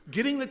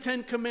 getting the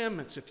 10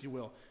 Commandments, if you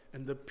will,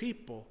 and the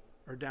people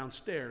are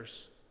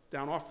downstairs,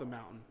 down off the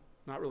mountain.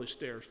 Not really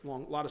stairs, a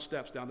lot of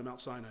steps down to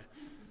Mount Sinai.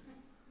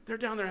 They're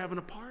down there having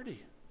a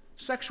party.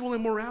 Sexual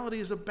immorality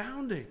is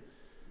abounding.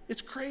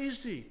 It's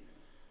crazy.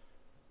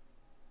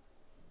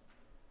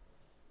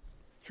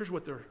 Here's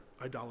what their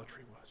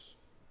idolatry was.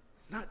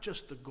 Not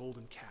just the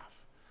golden calf.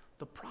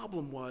 The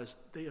problem was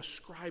they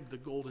ascribed the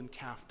golden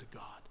calf to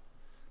God.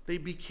 They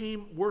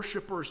became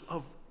worshipers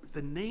of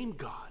the name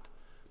God,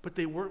 but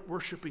they weren't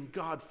worshiping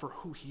God for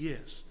who he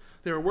is.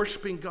 They were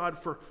worshiping God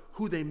for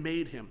who they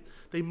made him.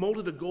 They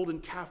molded a golden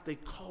calf. They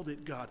called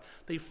it God.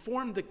 They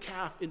formed the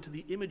calf into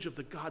the image of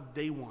the God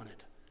they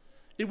wanted.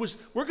 It was,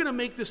 we're going to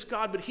make this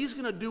God, but he's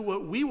going to do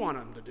what we want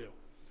him to do.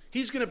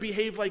 He's going to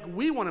behave like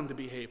we want him to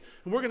behave.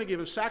 And we're going to give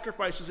him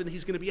sacrifices, and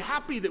he's going to be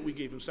happy that we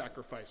gave him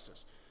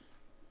sacrifices.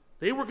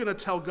 They were going to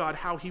tell God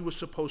how he was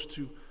supposed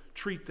to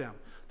treat them.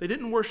 They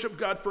didn't worship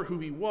God for who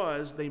he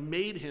was. They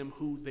made him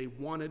who they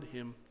wanted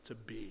him to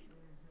be.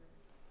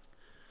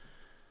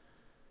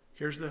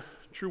 Here's the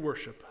true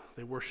worship.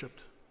 They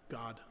worshiped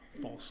God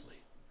falsely.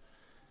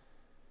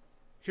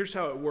 Here's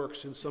how it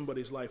works in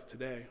somebody's life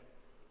today.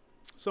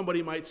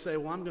 Somebody might say,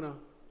 well, I'm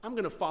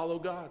going to follow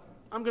God.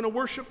 I'm going to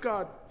worship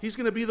God. He's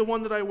going to be the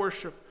one that I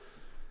worship.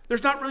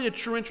 There's not really a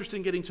true interest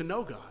in getting to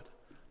know God.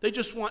 They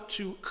just want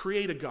to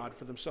create a God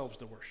for themselves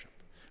to worship.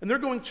 And they're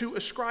going to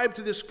ascribe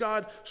to this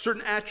God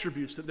certain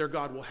attributes that their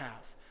God will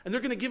have. And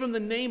they're going to give him the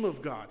name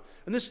of God.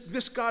 And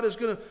this God is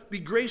going to be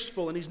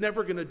graceful, and he's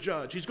never going to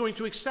judge. He's going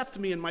to accept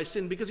me in my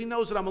sin because he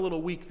knows that I'm a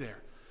little weak there.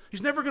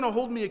 He's never going to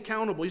hold me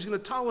accountable. He's going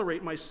to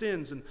tolerate my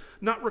sins and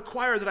not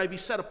require that I be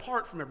set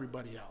apart from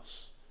everybody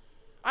else.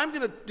 I'm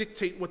going to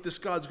dictate what this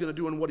God's going to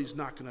do and what he's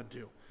not going to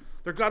do.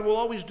 Their God will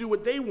always do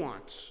what they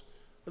want,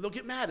 or they'll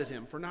get mad at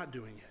him for not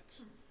doing it.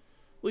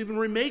 They'll even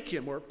remake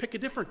him or pick a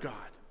different God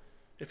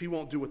if he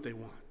won't do what they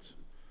want.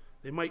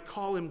 They might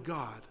call him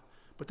God,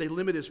 but they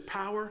limit his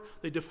power,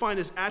 they define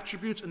his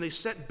attributes, and they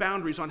set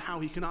boundaries on how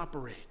he can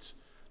operate.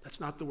 That's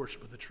not the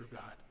worship of the true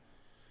God.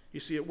 You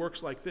see, it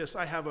works like this.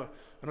 I have an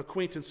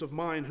acquaintance of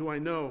mine who I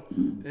know,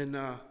 and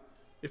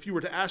if you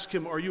were to ask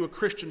him, are you a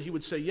Christian, he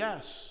would say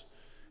yes.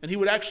 And he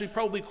would actually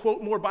probably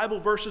quote more Bible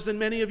verses than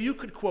many of you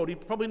could quote. He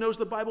probably knows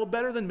the Bible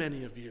better than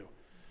many of you.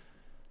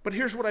 But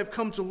here's what I've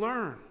come to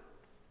learn.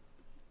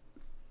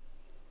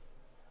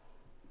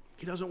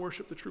 He doesn't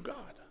worship the true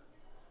God.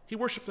 He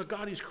worships the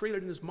God he's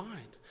created in his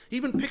mind. He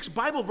even picks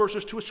Bible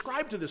verses to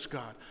ascribe to this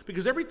God.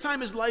 Because every time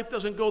his life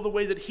doesn't go the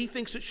way that he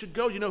thinks it should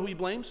go, you know who he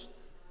blames?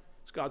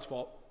 It's God's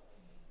fault.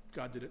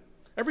 God did it.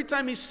 Every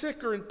time he's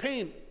sick or in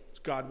pain, it's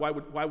God. Why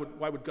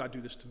would God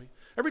do this to me?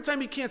 Every time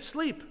he can't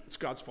sleep, it's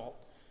God's fault.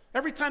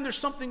 Every time there's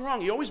something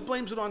wrong, he always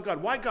blames it on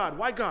God. Why God?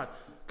 Why God?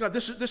 God,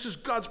 this is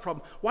God's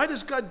problem. Why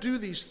does God do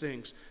these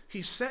things?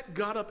 He set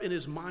God up in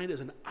his mind as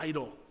an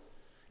idol.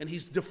 And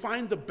he's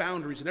defined the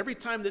boundaries. And every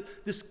time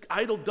that this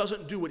idol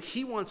doesn't do what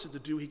he wants it to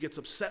do, he gets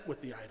upset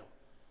with the idol.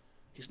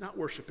 He's not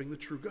worshiping the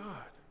true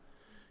God.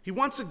 He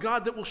wants a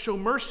God that will show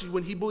mercy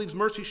when he believes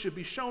mercy should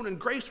be shown, and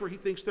grace where he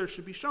thinks there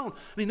should be shown.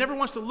 And he never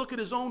wants to look at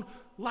his own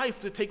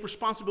life to take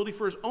responsibility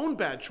for his own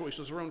bad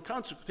choices or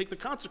take the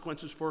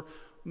consequences for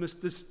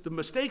the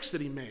mistakes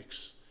that he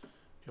makes.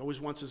 He always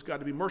wants his God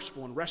to be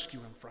merciful and rescue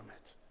him from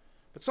it.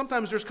 But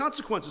sometimes there's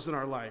consequences in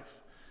our life.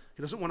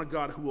 He doesn't want a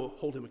God who will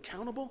hold him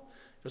accountable.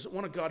 He doesn't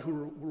want a God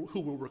who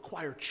will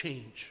require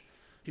change.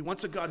 He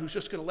wants a God who's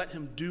just going to let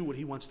him do what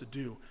he wants to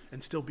do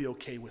and still be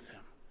okay with him.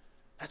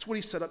 That's what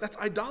he set up. That's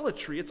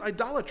idolatry. It's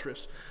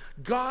idolatrous.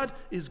 God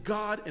is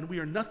God, and we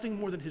are nothing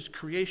more than his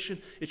creation.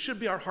 It should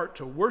be our heart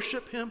to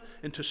worship him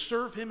and to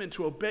serve him and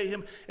to obey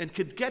him and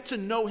could get to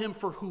know him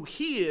for who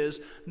he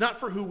is,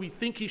 not for who we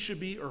think he should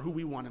be or who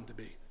we want him to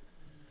be.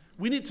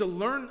 We need to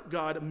learn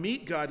God,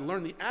 meet God,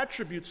 learn the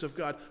attributes of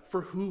God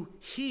for who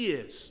he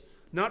is,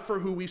 not for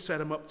who we set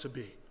him up to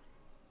be.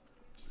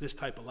 This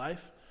type of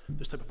life,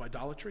 this type of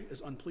idolatry is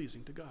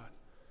unpleasing to God.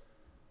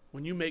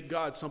 When you make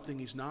God something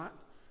he's not,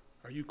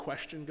 or you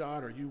question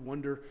God, or you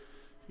wonder,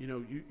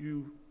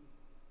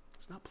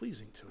 it's not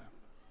pleasing to him.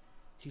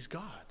 He's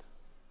God.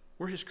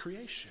 We're his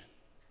creation.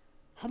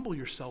 Humble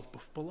yourself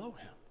below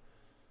him.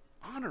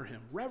 Honor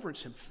him,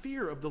 reverence him.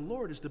 Fear of the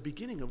Lord is the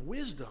beginning of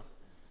wisdom.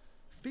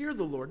 Fear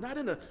the Lord, not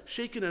in a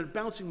shaking and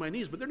bouncing my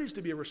knees, but there needs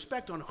to be a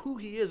respect on who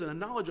he is and a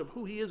knowledge of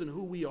who he is and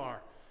who we are.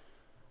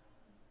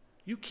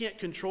 You can't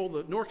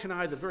control, nor can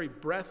I, the very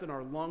breath in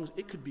our lungs.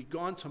 It could be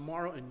gone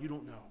tomorrow and you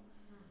don't know.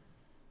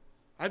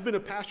 I've been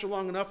a pastor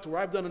long enough to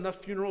where I've done enough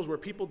funerals where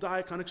people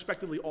die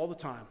unexpectedly all the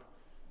time.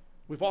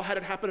 We've all had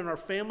it happen in our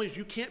families.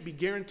 You can't be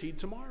guaranteed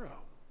tomorrow.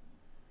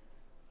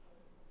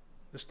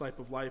 This type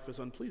of life is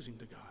unpleasing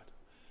to God.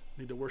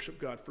 We need to worship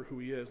God for who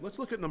he is. Let's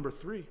look at number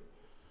 3.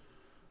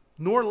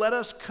 Nor let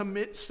us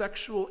commit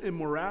sexual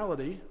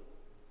immorality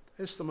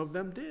as some of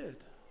them did.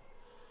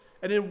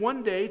 And in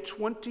one day,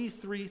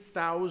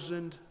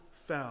 23,000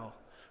 fell.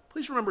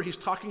 Please remember, he's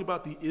talking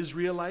about the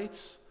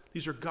Israelites.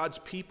 These are God's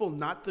people,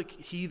 not the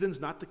heathens,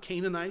 not the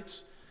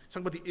Canaanites. He's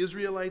talking about the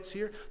Israelites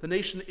here. The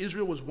nation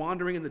Israel was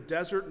wandering in the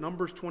desert.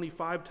 Numbers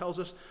 25 tells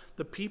us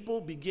the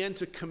people began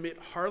to commit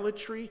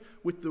harlotry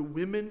with the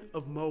women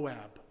of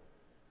Moab.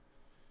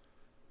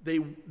 The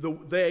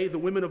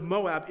women of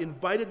Moab,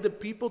 invited the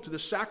people to the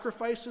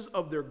sacrifices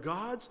of their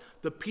gods.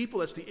 The people,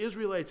 that's the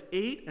Israelites,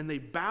 ate and they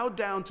bowed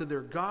down to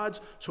their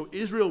gods. So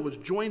Israel was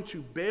joined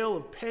to Baal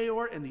of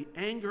Peor, and the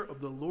anger of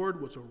the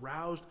Lord was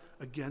aroused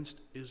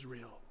against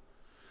Israel.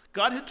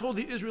 God had told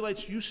the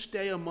Israelites, you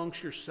stay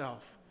amongst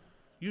yourself.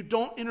 You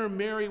don't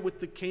intermarry with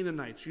the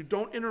Canaanites. You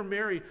don't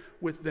intermarry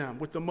with them,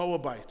 with the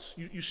Moabites.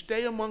 You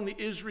stay among the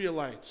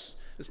Israelites.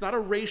 It's not a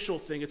racial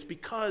thing. It's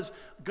because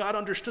God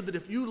understood that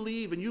if you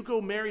leave and you go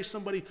marry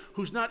somebody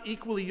who's not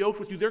equally yoked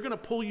with you, they're going to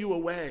pull you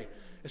away.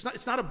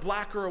 It's not a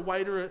black or a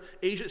white or an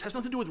Asian. It has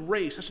nothing to do with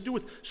race. It has to do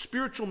with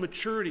spiritual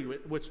maturity,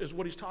 which is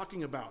what he's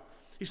talking about.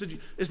 He said,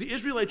 as the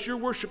Israelites, your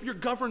worship, you're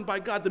governed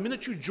by God. The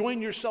minute you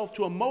join yourself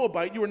to a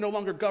Moabite, you are no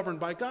longer governed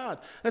by God.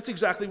 That's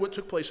exactly what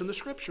took place in the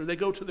scripture. They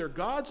go to their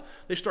gods.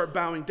 They start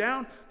bowing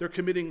down. They're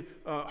committing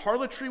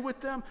harlotry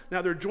with them.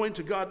 Now they're joined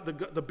to God,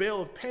 the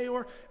Baal of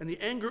Peor, and the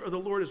anger of the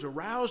Lord is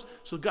aroused.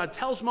 So God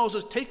tells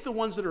Moses, take the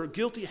ones that are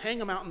guilty, hang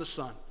them out in the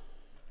sun.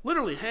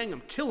 Literally hang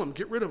them, kill them,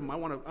 get rid of them. I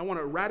want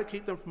to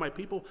eradicate them from my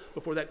people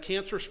before that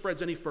cancer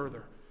spreads any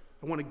further.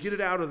 I want to get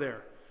it out of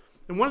there.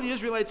 And one of the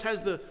Israelites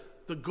has the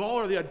gall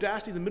or the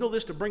audacity in the middle of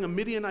this to bring a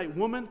Midianite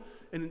woman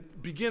and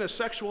begin a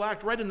sexual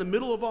act right in the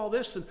middle of all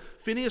this. And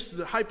Phinehas,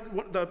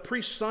 the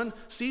priest's son,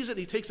 sees it. And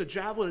he takes a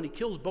javelin and he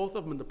kills both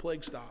of them, and the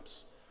plague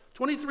stops.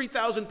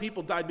 23,000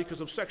 people died because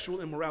of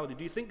sexual immorality.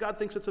 Do you think God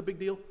thinks it's a big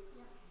deal?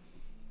 Yeah.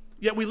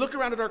 Yet we look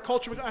around at our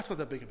culture and we go, that's not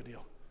that big of a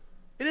deal.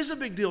 It is a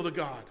big deal to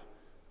God.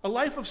 A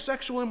life of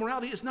sexual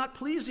immorality is not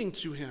pleasing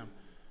to him.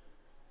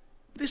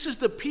 This is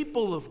the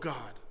people of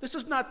God. This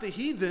is not the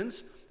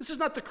heathens. This is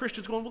not the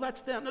Christians going, well,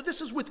 that's them. No, this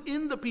is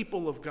within the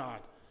people of God.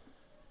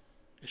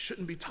 It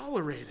shouldn't be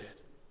tolerated.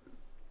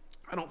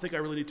 I don't think I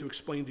really need to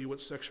explain to you what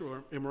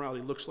sexual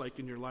immorality looks like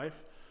in your life.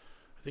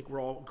 I think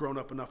we're all grown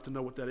up enough to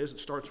know what that is.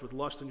 It starts with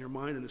lust in your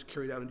mind and is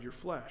carried out into your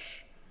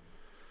flesh.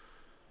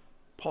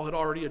 Paul had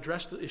already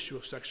addressed the issue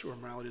of sexual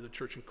immorality to the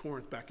church in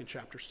Corinth back in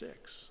chapter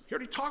 6. He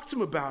already talked to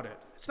them about it.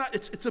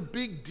 It's a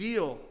big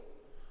deal.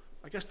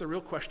 I guess the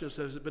real question is,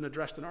 has it been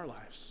addressed in our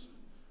lives?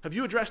 Have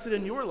you addressed it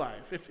in your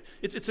life? If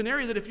it's an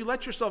area that if you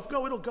let yourself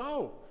go, it'll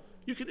go.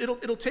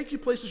 It'll take you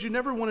places you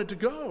never wanted to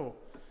go.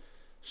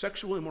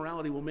 Sexual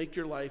immorality will make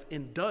your life,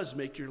 and does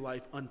make your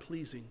life,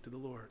 unpleasing to the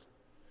Lord.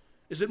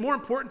 Is it more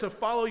important to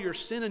follow your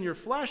sin and your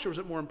flesh, or is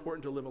it more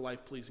important to live a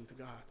life pleasing to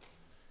God?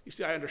 You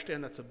see, I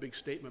understand that's a big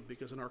statement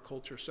because in our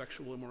culture,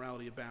 sexual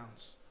immorality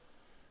abounds.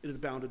 It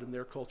abounded in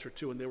their culture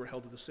too, and they were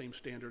held to the same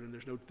standard, and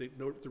there's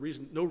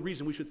no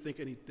reason we should think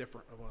any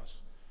different of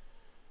us.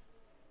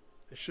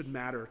 It should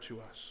matter to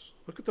us.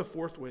 Look at the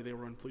fourth way they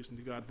were unpleasing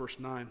to God, verse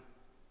 9. It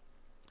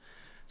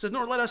says,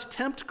 nor let us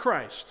tempt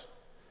Christ,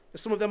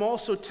 as some of them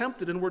also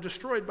tempted and were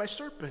destroyed by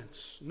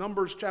serpents.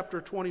 Numbers chapter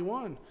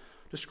 21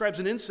 describes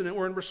an incident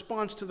where in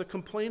response to the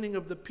complaining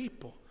of the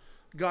people,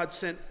 God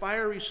sent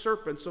fiery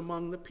serpents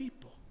among the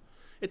people.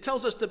 It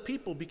tells us the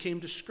people became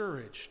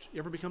discouraged. You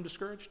ever become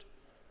discouraged?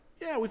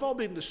 Yeah, we've all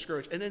been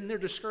discouraged. And in their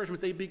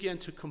discouragement, they began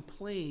to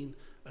complain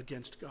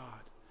against God.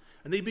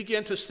 And they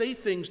began to say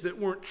things that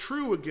weren't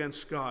true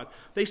against God.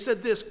 They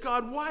said this,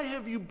 God, why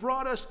have you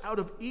brought us out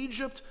of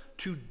Egypt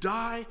to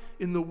die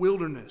in the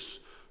wilderness?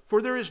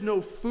 For there is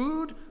no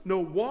food, no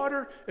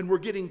water, and we're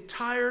getting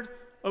tired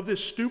of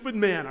this stupid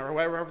manna, or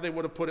wherever they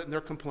would have put it in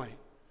their complaint.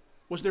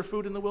 Was there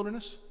food in the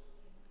wilderness?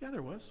 Yeah,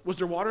 there was. Was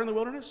there water in the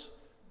wilderness?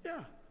 Yeah.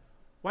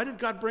 Why did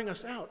God bring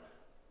us out?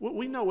 Well,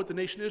 we know what the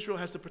nation of Israel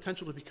has the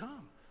potential to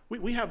become.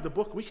 We have the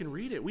book. We can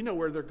read it. We know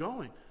where they're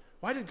going.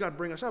 Why did God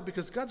bring us out?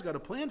 Because God's got a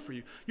plan for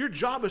you. Your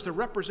job is to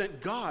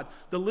represent God,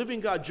 the living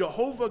God,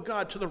 Jehovah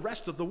God, to the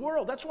rest of the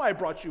world. That's why I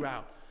brought you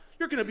out.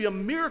 You're going to be a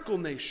miracle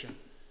nation.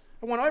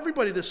 I want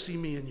everybody to see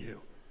me and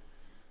you.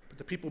 But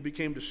the people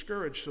became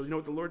discouraged. So you know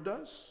what the Lord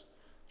does?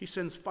 He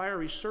sends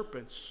fiery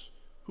serpents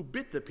who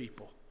bit the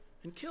people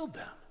and killed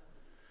them.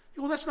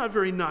 Well, that's not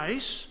very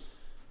nice.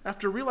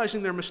 After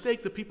realizing their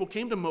mistake, the people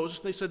came to Moses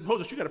and they said,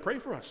 Moses, you got to pray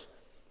for us.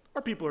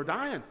 Our people are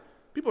dying.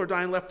 People are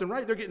dying left and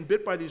right. They're getting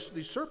bit by these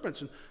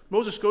serpents. And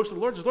Moses goes to the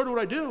Lord and says, Lord, what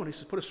do I do? And he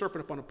says, put a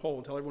serpent up on a pole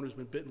and tell everyone who's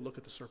been bitten, look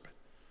at the serpent.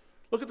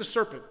 Look at the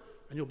serpent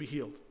and you'll be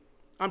healed.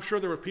 I'm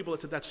sure there were people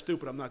that said, that's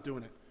stupid, I'm not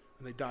doing it.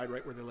 And they died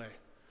right where they lay.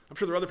 I'm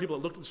sure there were other people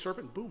that looked at the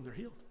serpent and boom, they're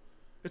healed.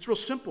 It's real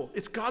simple.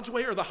 It's God's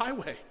way or the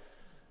highway.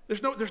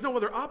 There's no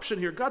other option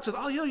here. God says,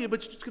 I'll heal you,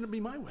 but it's going to be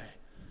my way.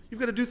 You've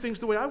got to do things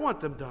the way I want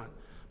them done.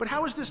 But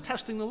how is this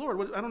testing the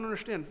Lord? I don't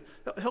understand.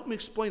 Help me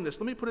explain this.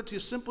 Let me put it to you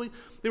simply.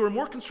 They were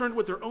more concerned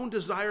with their own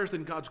desires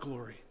than God's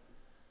glory.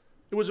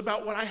 It was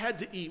about what I had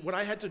to eat, what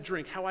I had to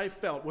drink, how I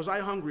felt. Was I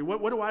hungry?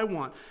 What do I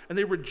want? And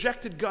they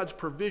rejected God's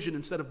provision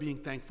instead of being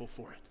thankful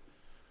for it.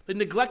 They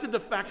neglected the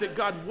fact that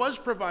God was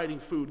providing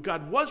food.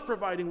 God was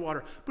providing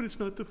water. But it's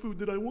not the food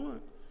that I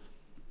want.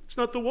 It's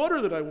not the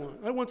water that I want.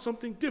 I want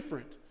something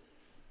different.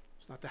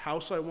 It's not the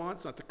house I want.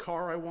 It's not the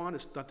car I want.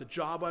 It's not the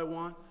job I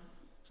want.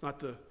 It's not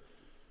the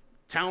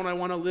town I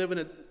want to live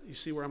in. You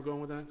see where I'm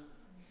going with that?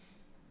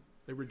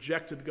 They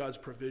rejected God's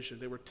provision.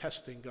 They were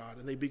testing God.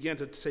 And they began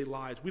to say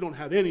lies. We don't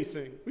have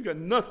anything. We got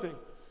nothing.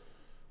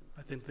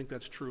 I think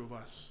that's true of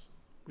us.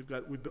 We've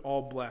been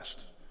all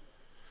blessed.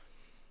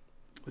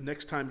 The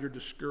next time you're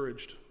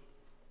discouraged,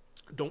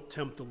 don't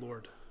tempt the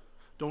Lord.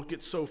 Don't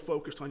get so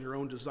focused on your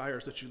own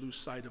desires that you lose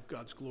sight of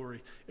God's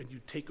glory and you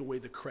take away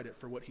the credit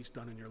for what he's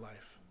done in your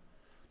life.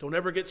 Don't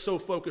ever get so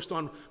focused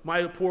on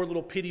my poor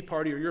little pity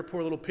party or your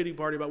poor little pity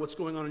party about what's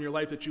going on in your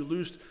life that you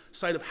lose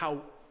sight of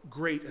how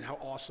great and how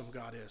awesome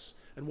God is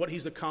and what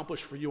he's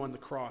accomplished for you on the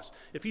cross.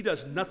 If he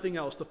does nothing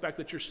else, the fact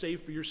that you're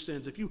saved for your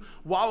sins, if you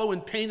wallow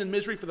in pain and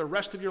misery for the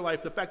rest of your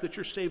life, the fact that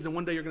you're saved and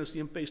one day you're going to see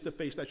him face to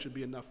face, that should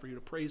be enough for you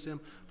to praise him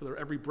for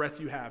every breath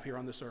you have here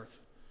on this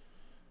earth.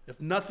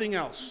 If nothing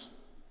else,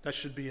 that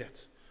should be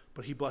it.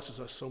 But he blesses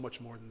us so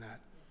much more than that.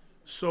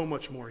 So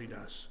much more he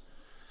does.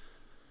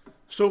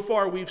 So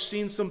far, we've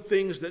seen some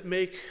things that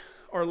make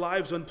our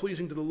lives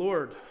unpleasing to the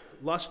Lord.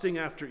 Lusting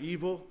after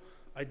evil,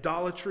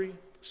 idolatry,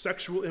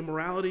 sexual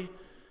immorality,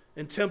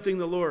 and tempting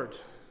the Lord.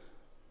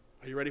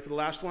 Are you ready for the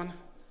last one?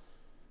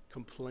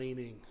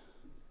 Complaining.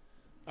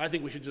 I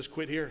think we should just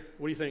quit here.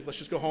 What do you think? Let's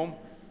just go home.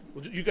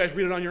 You guys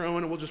read it on your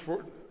own and we'll just...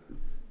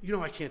 You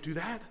know I can't do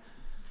that.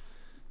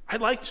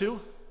 I'd like to,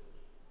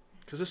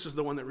 because this is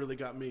the one that really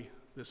got me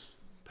this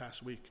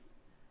past week.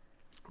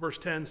 Verse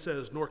 10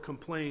 says, nor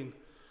complain,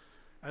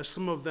 as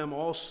some of them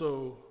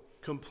also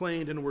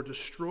complained and were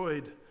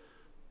destroyed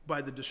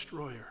by the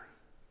destroyer.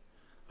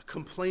 A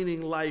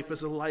complaining life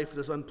is a life that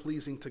is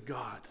unpleasing to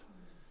God.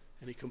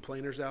 Any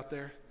complainers out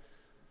there?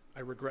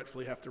 I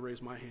regretfully have to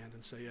raise my hand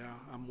and say, yeah,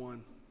 I'm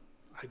one.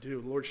 I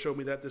do. The Lord showed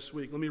me that this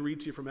week. Let me read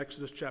to you from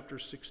Exodus chapter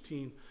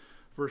 16,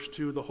 verse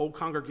 2. The whole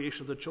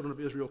congregation of the children of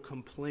Israel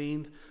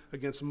complained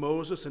against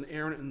Moses and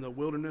Aaron in the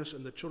wilderness,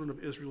 and the children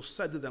of Israel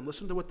said to them,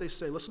 listen to what they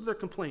say, listen to their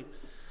complaint.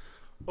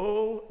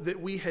 Oh,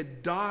 that we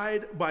had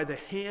died by the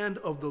hand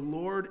of the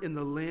Lord in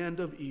the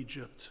land of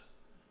Egypt.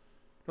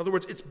 In other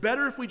words, it's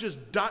better if we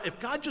just die. If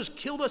God just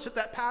killed us at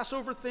that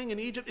Passover thing in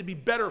Egypt, it'd be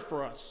better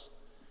for us.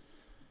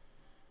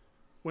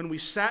 When we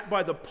sat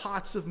by the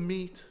pots of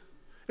meat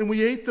and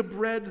we ate the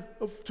bread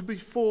to be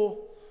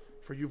full,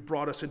 for you've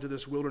brought us into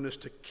this wilderness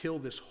to kill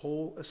this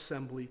whole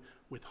assembly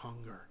with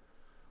hunger.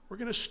 We're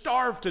going to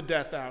starve to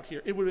death out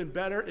here. It would have been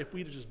better if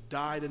we'd just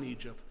died in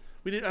Egypt.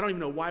 I don't even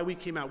know why we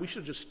came out. We should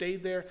have just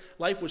stayed there.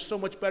 Life was so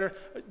much better.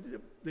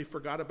 They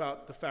forgot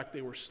about the fact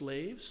they were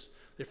slaves.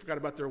 They forgot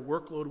about their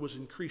workload was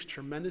increased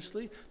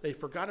tremendously. They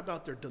forgot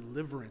about their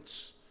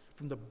deliverance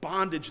from the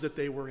bondage that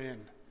they were in.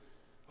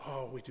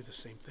 Oh, we do the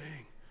same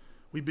thing.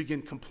 We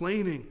begin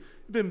complaining.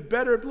 It'd been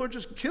better if the Lord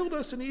just killed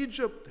us in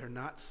Egypt. They're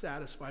not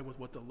satisfied with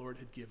what the Lord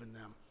had given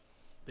them.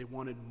 They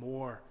wanted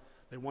more.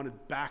 They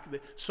wanted back.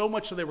 So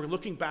much so they were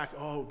looking back,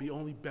 oh, it would be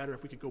only better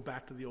if we could go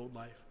back to the old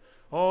life.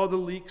 All the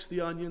leeks, the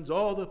onions,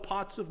 all the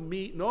pots of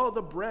meat, and all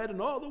the bread, and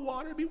all the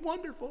water. It'd be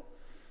wonderful.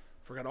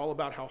 Forgot all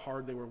about how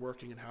hard they were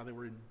working and how they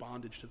were in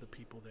bondage to the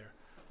people there.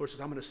 The Lord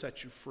says, I'm going to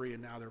set you free,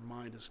 and now their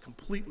mind is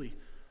completely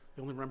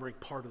only remembering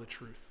part of the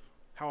truth.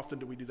 How often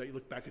do we do that? You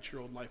look back at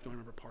your old life, don't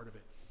remember part of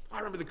it. I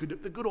remember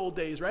the good old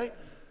days, right?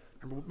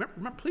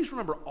 Please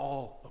remember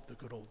all of the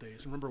good old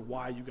days. Remember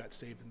why you got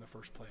saved in the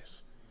first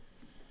place.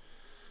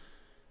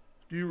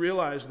 Do you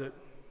realize that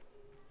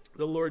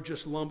the Lord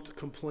just lumped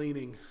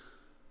complaining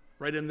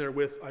right in there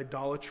with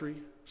idolatry,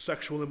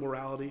 sexual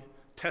immorality,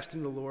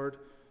 testing the Lord,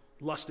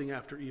 lusting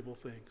after evil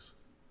things?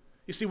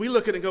 You see, we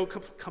look at it and go,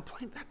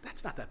 complain,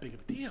 that's not that big of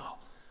a deal.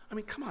 I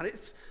mean, come on,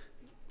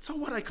 so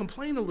what, I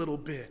complain a little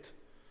bit.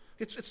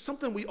 It's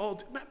something we all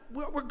do. Man,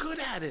 we're good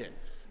at it,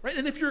 right?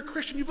 And if you're a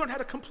Christian, you've learned how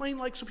to complain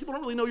so people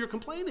don't really know you're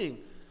complaining.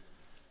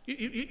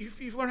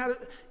 You've learned how to,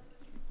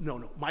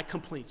 no, my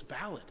complaint's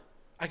valid.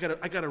 I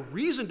got a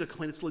reason to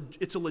complain.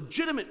 It's a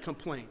legitimate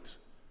complaint.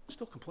 It's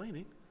still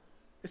complaining.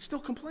 It's still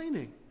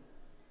complaining.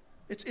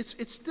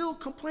 It's still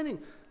complaining.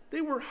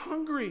 They were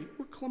hungry.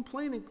 We're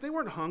complaining. They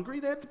weren't hungry.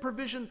 They had the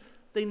provision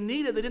they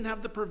needed. They didn't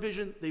have the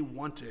provision they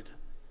wanted.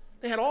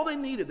 They had all they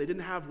needed. They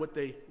didn't have what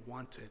they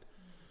wanted.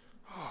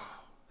 Oh,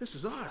 this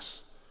is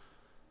us.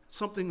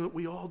 Something that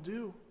we all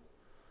do.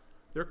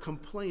 They're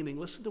complaining.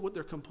 Listen to what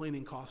their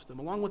complaining cost them,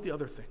 along with the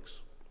other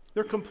things.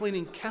 Their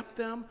complaining kept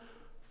them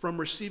from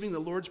receiving the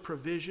Lord's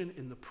provision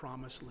in the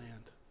promised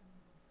land.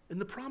 In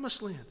the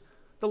promised land.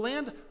 The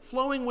land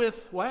flowing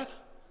with what?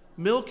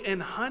 Milk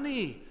and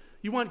honey.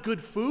 You want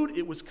good food?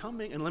 It was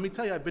coming. And let me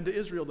tell you, I've been to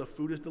Israel. The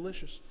food is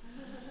delicious.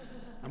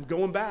 I'm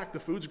going back. The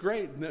food's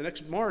great.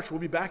 Next March, we'll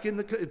be back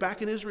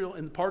in Israel.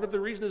 And part of the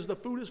reason is the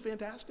food is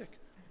fantastic.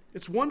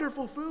 It's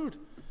wonderful food. Do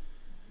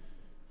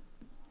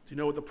you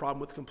know what the problem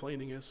with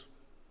complaining is?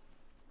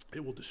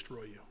 It will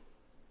destroy you.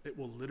 It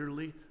will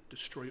literally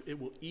destroy you. It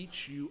will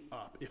eat you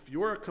up. If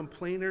you're a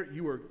complainer,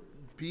 you are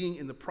being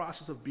in the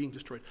process of being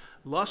destroyed.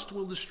 Lust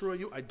will destroy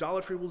you.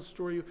 Idolatry will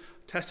destroy you.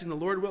 Testing the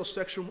Lord will,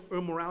 sexual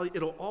immorality,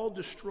 it'll all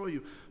destroy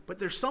you. But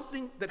there's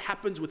something that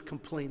happens with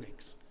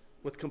complainers.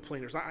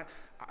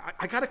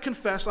 I got to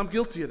confess, I'm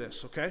guilty of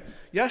this, okay?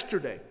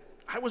 Yesterday,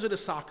 I was at a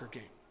soccer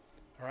game,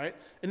 all right?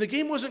 And the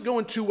game wasn't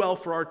going too well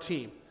for our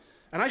team.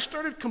 And I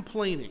started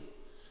complaining.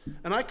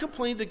 And I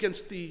complained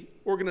against the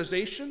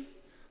organization.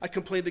 I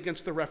complained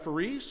against the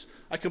referees.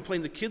 I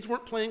complained the kids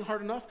weren't playing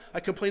hard enough.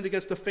 I complained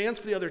against the fans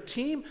for the other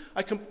team.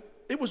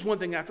 It was one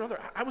thing after another.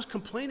 I was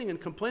complaining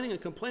and complaining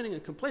and complaining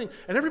and complaining.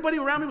 And everybody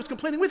around me was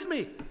complaining with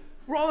me.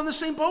 We're all in the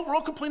same boat. We're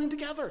all complaining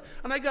together.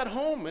 And I got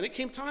home, and it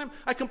came time.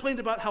 I complained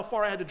about how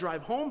far I had to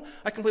drive home.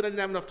 I complained I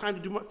didn't have enough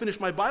time to finish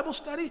my Bible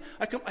study.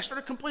 I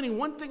started complaining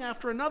one thing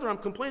after another. I'm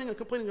complaining and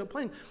complaining and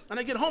complaining. And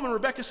I get home, and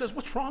Rebecca says,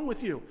 "What's wrong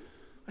with you?"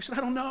 I said,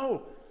 "I don't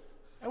know.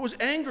 I was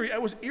angry. I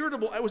was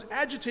irritable. I was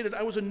agitated.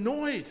 I was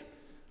annoyed.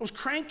 I was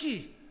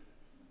cranky.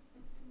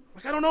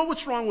 Like, I don't know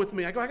what's wrong with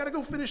me." I got to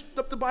go finish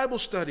up the Bible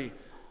study.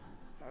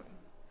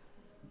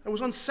 I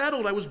was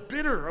unsettled. I was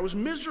bitter. I was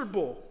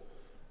miserable.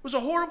 It was a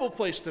horrible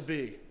place to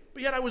be,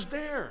 but yet I was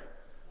there.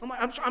 I'm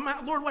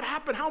like, Lord, what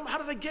happened? How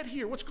did I get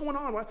here? What's going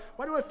on?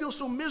 Why do I feel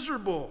so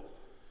miserable?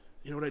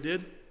 You know what I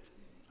did?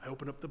 I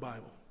opened up the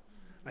Bible.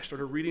 I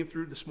started reading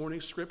through this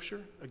morning's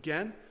scripture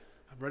again.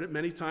 I've read it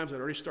many times. I'd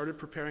already started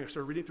preparing. I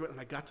started reading through it, and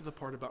I got to the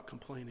part about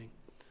complaining.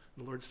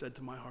 And the Lord said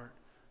to my heart,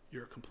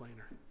 "You're a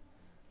complainer.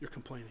 You're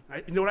complaining."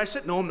 You know what I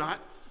said? "No, I'm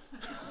not."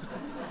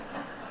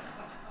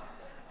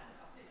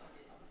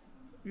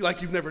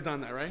 Like you've never done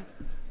that, right?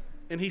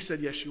 And he said,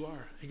 "Yes, you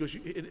are." He goes,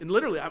 and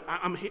literally,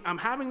 I'm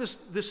having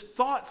this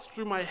thought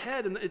through my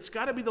head, and it's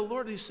got to be the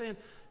Lord. He's saying,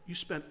 "You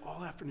spent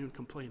all afternoon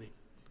complaining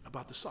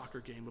about the soccer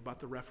game, about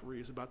the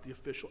referees, about the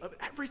official,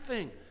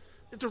 everything.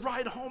 The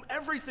ride home,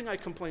 everything I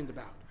complained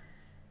about.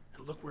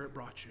 And look where it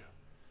brought you.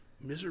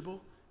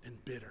 Miserable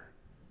and bitter.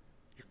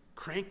 You're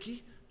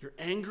cranky, you're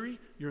angry,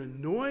 you're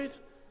annoyed.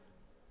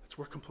 That's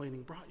where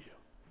complaining brought you."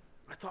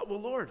 I thought,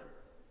 well, Lord,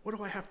 what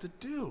do I have to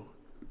do?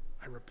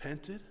 I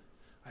repented,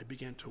 I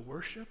began to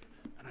worship,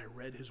 and I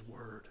read his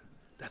word.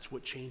 That's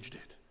what changed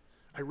it.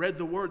 I read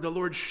the word. The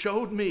Lord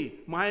showed me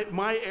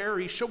my error.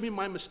 He showed me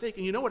my mistake.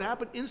 And you know what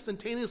happened?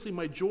 Instantaneously,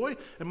 my joy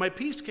and my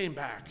peace came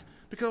back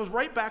because I was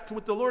right back to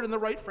with the Lord in the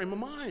right frame of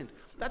mind.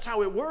 That's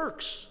how it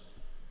works.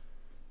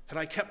 Had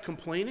I kept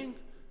complaining,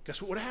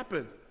 guess what would happen?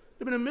 It would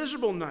have been a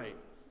miserable night.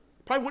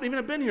 Probably wouldn't even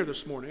have been here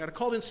this morning. I'd have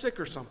called in sick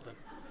or something.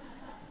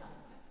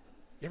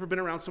 You ever been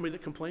around somebody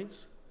that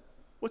complains?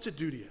 What's it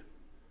do to you?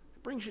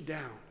 It brings you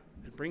down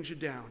and brings you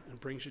down and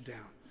brings you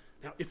down.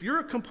 Now, if you're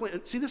a complainer,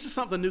 see, this is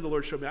something new the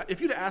Lord showed me.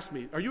 If you'd asked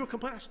me, "Are you a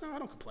complainer?" I said, "No, I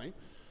don't complain."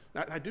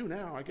 I do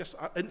now, I guess.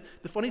 And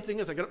the funny thing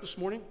is, I got up this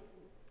morning,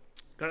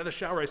 got out of the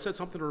shower, I said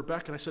something to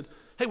Rebecca, and I said,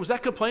 "Hey, was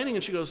that complaining?"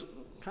 And she goes,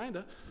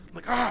 "Kinda." I'm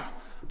like,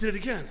 did it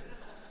again.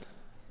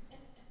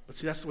 But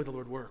see, that's the way the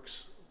Lord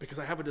works, because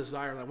I have a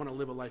desire and I want to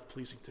live a life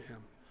pleasing to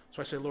him.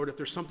 So I say, "Lord, if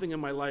there's something in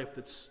my life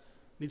that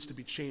needs to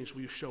be changed,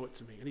 will you show it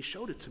to me?" And he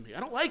showed it to me. I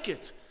don't like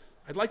it.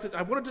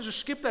 I wanted to just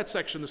skip that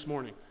section this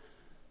morning.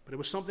 But it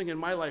was something in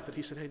my life that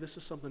he said, "Hey, this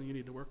is something you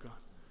need to work on.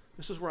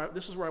 This is where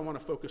I want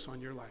to focus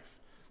on your life.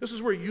 This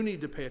is where you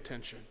need to pay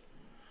attention."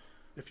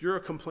 If you're a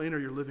complainer,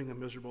 you're living a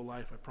miserable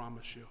life, I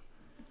promise you.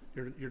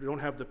 You don't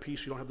have the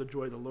peace, you don't have the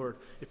joy of the Lord.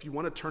 If you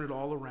want to turn it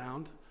all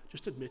around,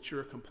 just admit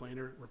you're a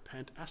complainer,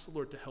 repent, ask the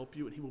Lord to help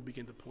you, and he will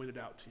begin to point it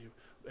out to you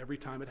every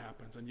time it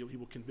happens, and he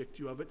will convict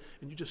you of it,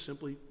 and you just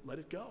simply let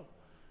it go.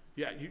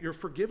 Yeah, you're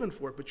forgiven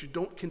for it, but you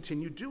don't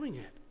continue doing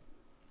it.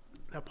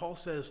 Now, Paul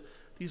says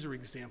these are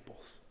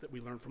examples that we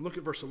learn from. Look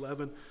at verse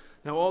 11.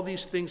 "Now all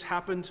these things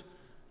happened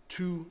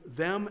to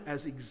them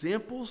as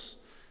examples,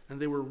 and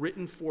they were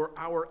written for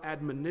our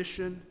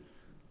admonition."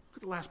 Look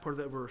at the last part of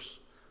that verse.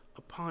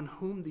 "Upon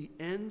whom the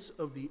ends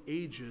of the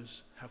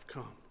ages have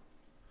come."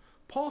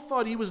 Paul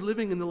thought he was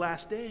living in the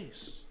last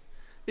days.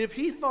 If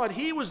he thought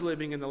he was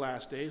living in the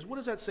last days, what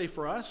does that say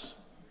for us?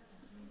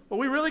 Well,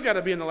 we really got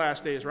to be in the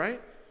last days,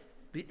 right?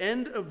 The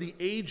end of the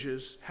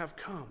ages have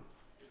come.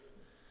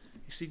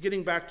 You see,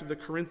 getting back to the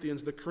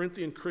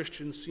Corinthian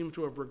Christians seem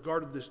to have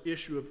regarded this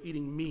issue of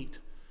eating meat.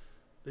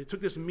 They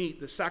took this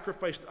meat, they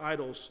sacrificed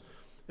idols,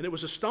 and it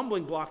was a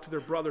stumbling block to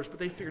their brothers, but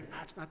they figured,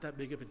 it's not that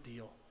big of a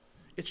deal.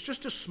 It's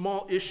just a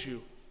small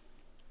issue.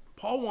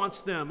 Paul wants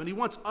them, and he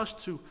wants us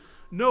to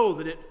know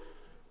that it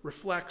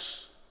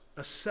reflects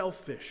a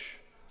selfish,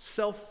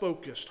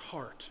 self-focused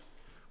heart,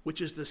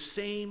 which is the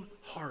same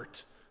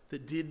heart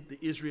that did the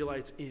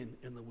Israelites in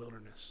the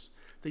wilderness.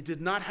 They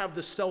did not have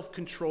the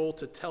self-control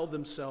to tell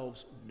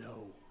themselves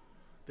no.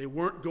 They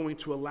weren't going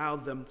to allow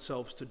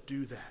themselves to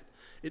do that.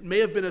 It may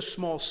have been a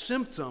small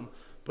symptom,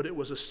 but it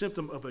was a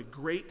symptom of a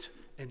great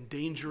and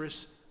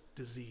dangerous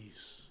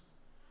disease.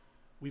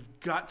 We've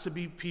got to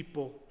be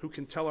people who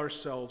can tell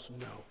ourselves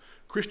no.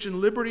 Christian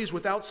liberties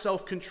without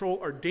self-control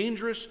are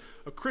dangerous.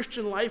 A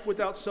Christian life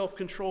without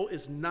self-control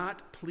is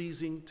not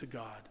pleasing to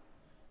God.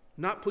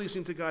 Not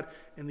pleasing to God.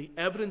 And the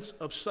evidence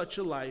of such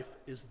a life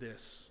is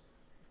this: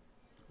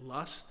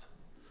 lust,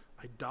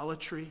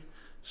 idolatry,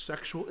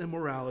 sexual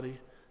immorality,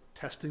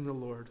 testing the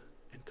Lord,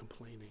 and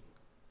complaining.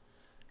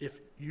 If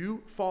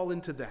you fall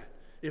into that,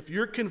 if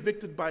you're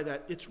convicted by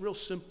that, it's real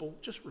simple.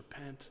 Just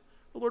repent.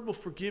 The Lord will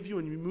forgive you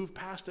and you move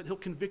past it. He'll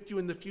convict you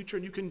in the future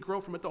and you can grow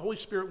from it. The Holy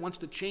Spirit wants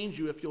to change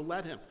you if you'll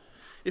let him.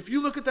 If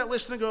you look at that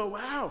list and go,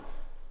 wow,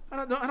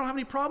 I don't have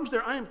any problems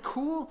there. I am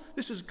cool.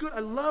 This is good. I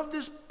love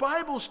this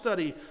Bible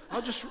study.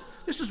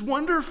 This is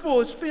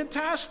wonderful. It's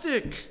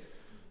fantastic.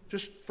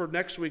 Just for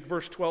next week,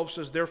 verse 12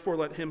 says, therefore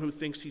let him who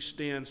thinks he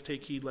stands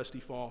take heed lest he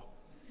fall.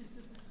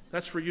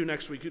 That's for you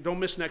next week. Don't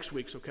miss next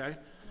week's, okay?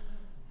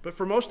 But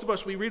for most of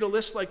us, we read a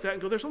list like that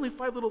and go, there's only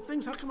 5 little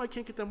things. How come I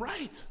can't get them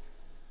right?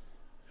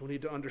 And we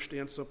need to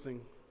understand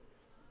something,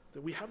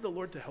 that we have the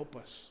Lord to help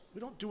us. We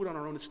don't do it on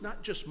our own. It's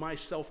not just my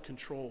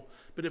self-control.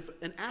 But if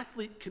an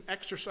athlete can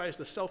exercise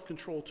the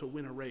self-control to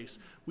win a race,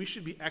 we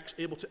should be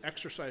able to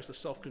exercise the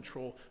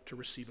self-control to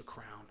receive a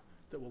crown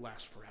that will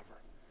last forever.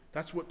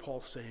 That's what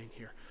Paul's saying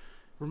here.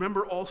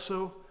 Remember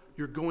also,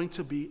 you're going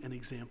to be an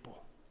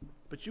example.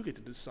 But you get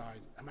to decide,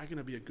 am I going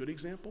to be a good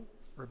example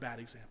or a bad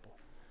example?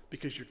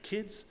 Because your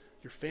kids,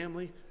 your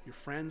family, your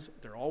friends,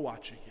 they're all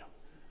watching you.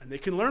 And they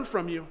can learn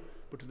from you.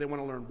 But do they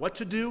want to learn what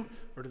to do,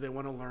 or do they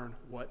want to learn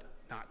what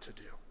not to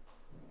do?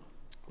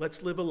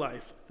 Let's live a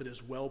life that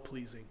is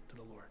well-pleasing to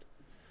the Lord.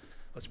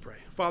 Let's pray.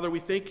 Father, we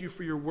thank you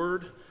for your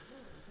word.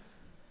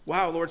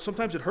 Wow, Lord,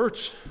 sometimes it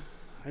hurts.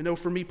 I know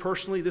for me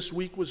personally, this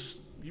week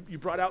you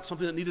brought out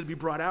something that needed to be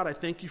brought out. I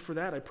thank you for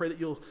that. I pray that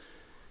you'll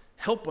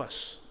help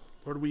us.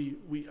 Lord,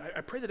 I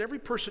pray that every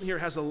person here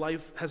has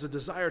a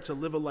desire to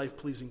live a life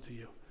pleasing to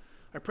you.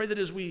 I pray that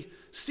as we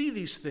see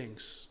these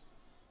things,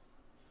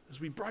 as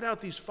we brought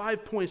out these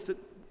 5 points that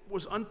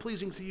was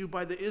unpleasing to you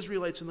by the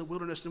Israelites in the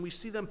wilderness, and we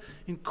see them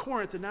in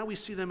Corinth, and now we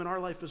see them in our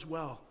life as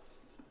well.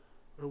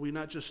 Or we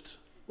not just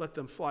let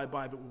them fly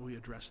by, but will we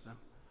address them?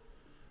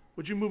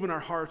 Would you move in our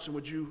hearts, and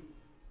would you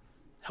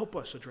help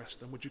us address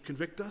them? Would you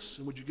convict us,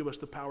 and would you give us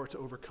the power to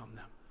overcome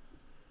them?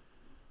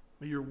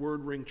 May your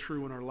word ring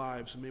true in our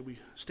lives, and may we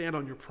stand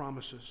on your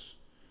promises.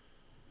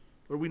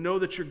 Lord, we know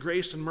that your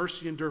grace and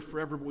mercy endure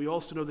forever, but we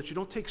also know that you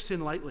don't take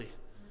sin lightly.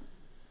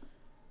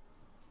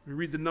 We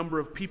read the number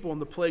of people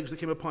and the plagues that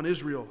came upon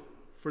Israel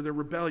for their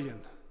rebellion.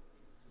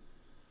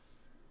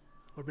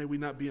 Lord, may we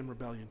not be in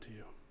rebellion to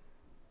you.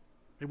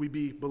 May we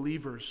be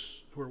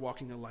believers who are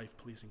walking a life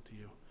pleasing to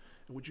you.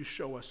 And would you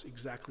show us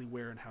exactly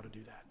where and how to do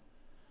that?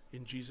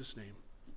 In Jesus' name.